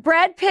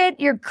Brad Pitt,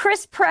 your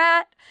Chris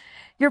Pratt,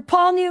 your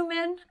Paul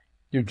Newman.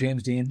 Your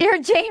James Dean.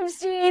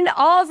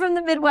 All from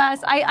the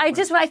Midwest. I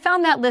just, when I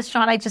found that list,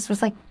 Sean, I just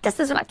was like, this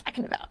is what I'm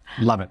talking about.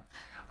 Love it.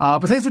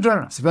 But thanks for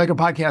joining us. If you like a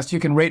podcast, you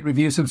can rate,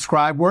 review,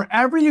 subscribe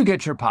wherever you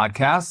get your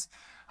podcasts.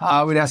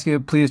 We'd ask you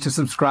please to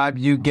subscribe.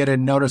 You get a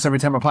notice every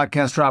time a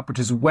podcast drop, which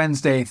is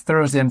Wednesday,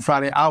 Thursday, and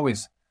Friday.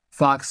 Always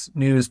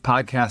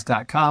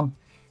foxnewspodcast.com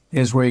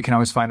is where you can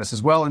always find us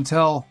as well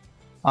until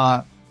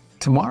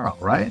tomorrow,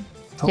 right?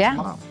 Till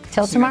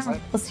tomorrow.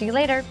 We'll see you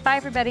later. Bye,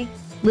 everybody.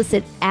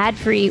 Listen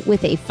ad-free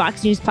with a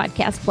Fox News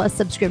Podcast Plus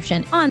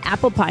subscription on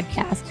Apple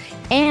Podcasts.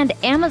 And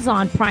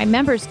Amazon Prime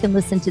members can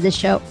listen to the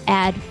show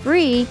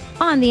ad-free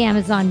on the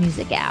Amazon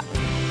Music app.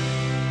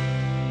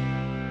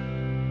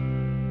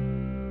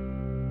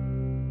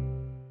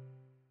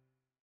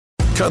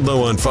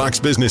 Kudlow on Fox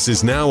Business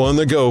is now on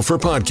the go for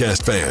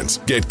podcast fans.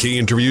 Get key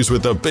interviews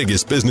with the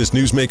biggest business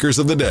newsmakers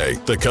of the day.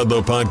 The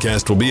Kudlow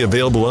podcast will be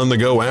available on the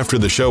go after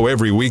the show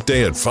every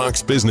weekday at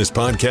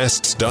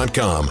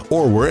foxbusinesspodcasts.com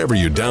or wherever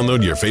you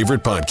download your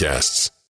favorite podcasts.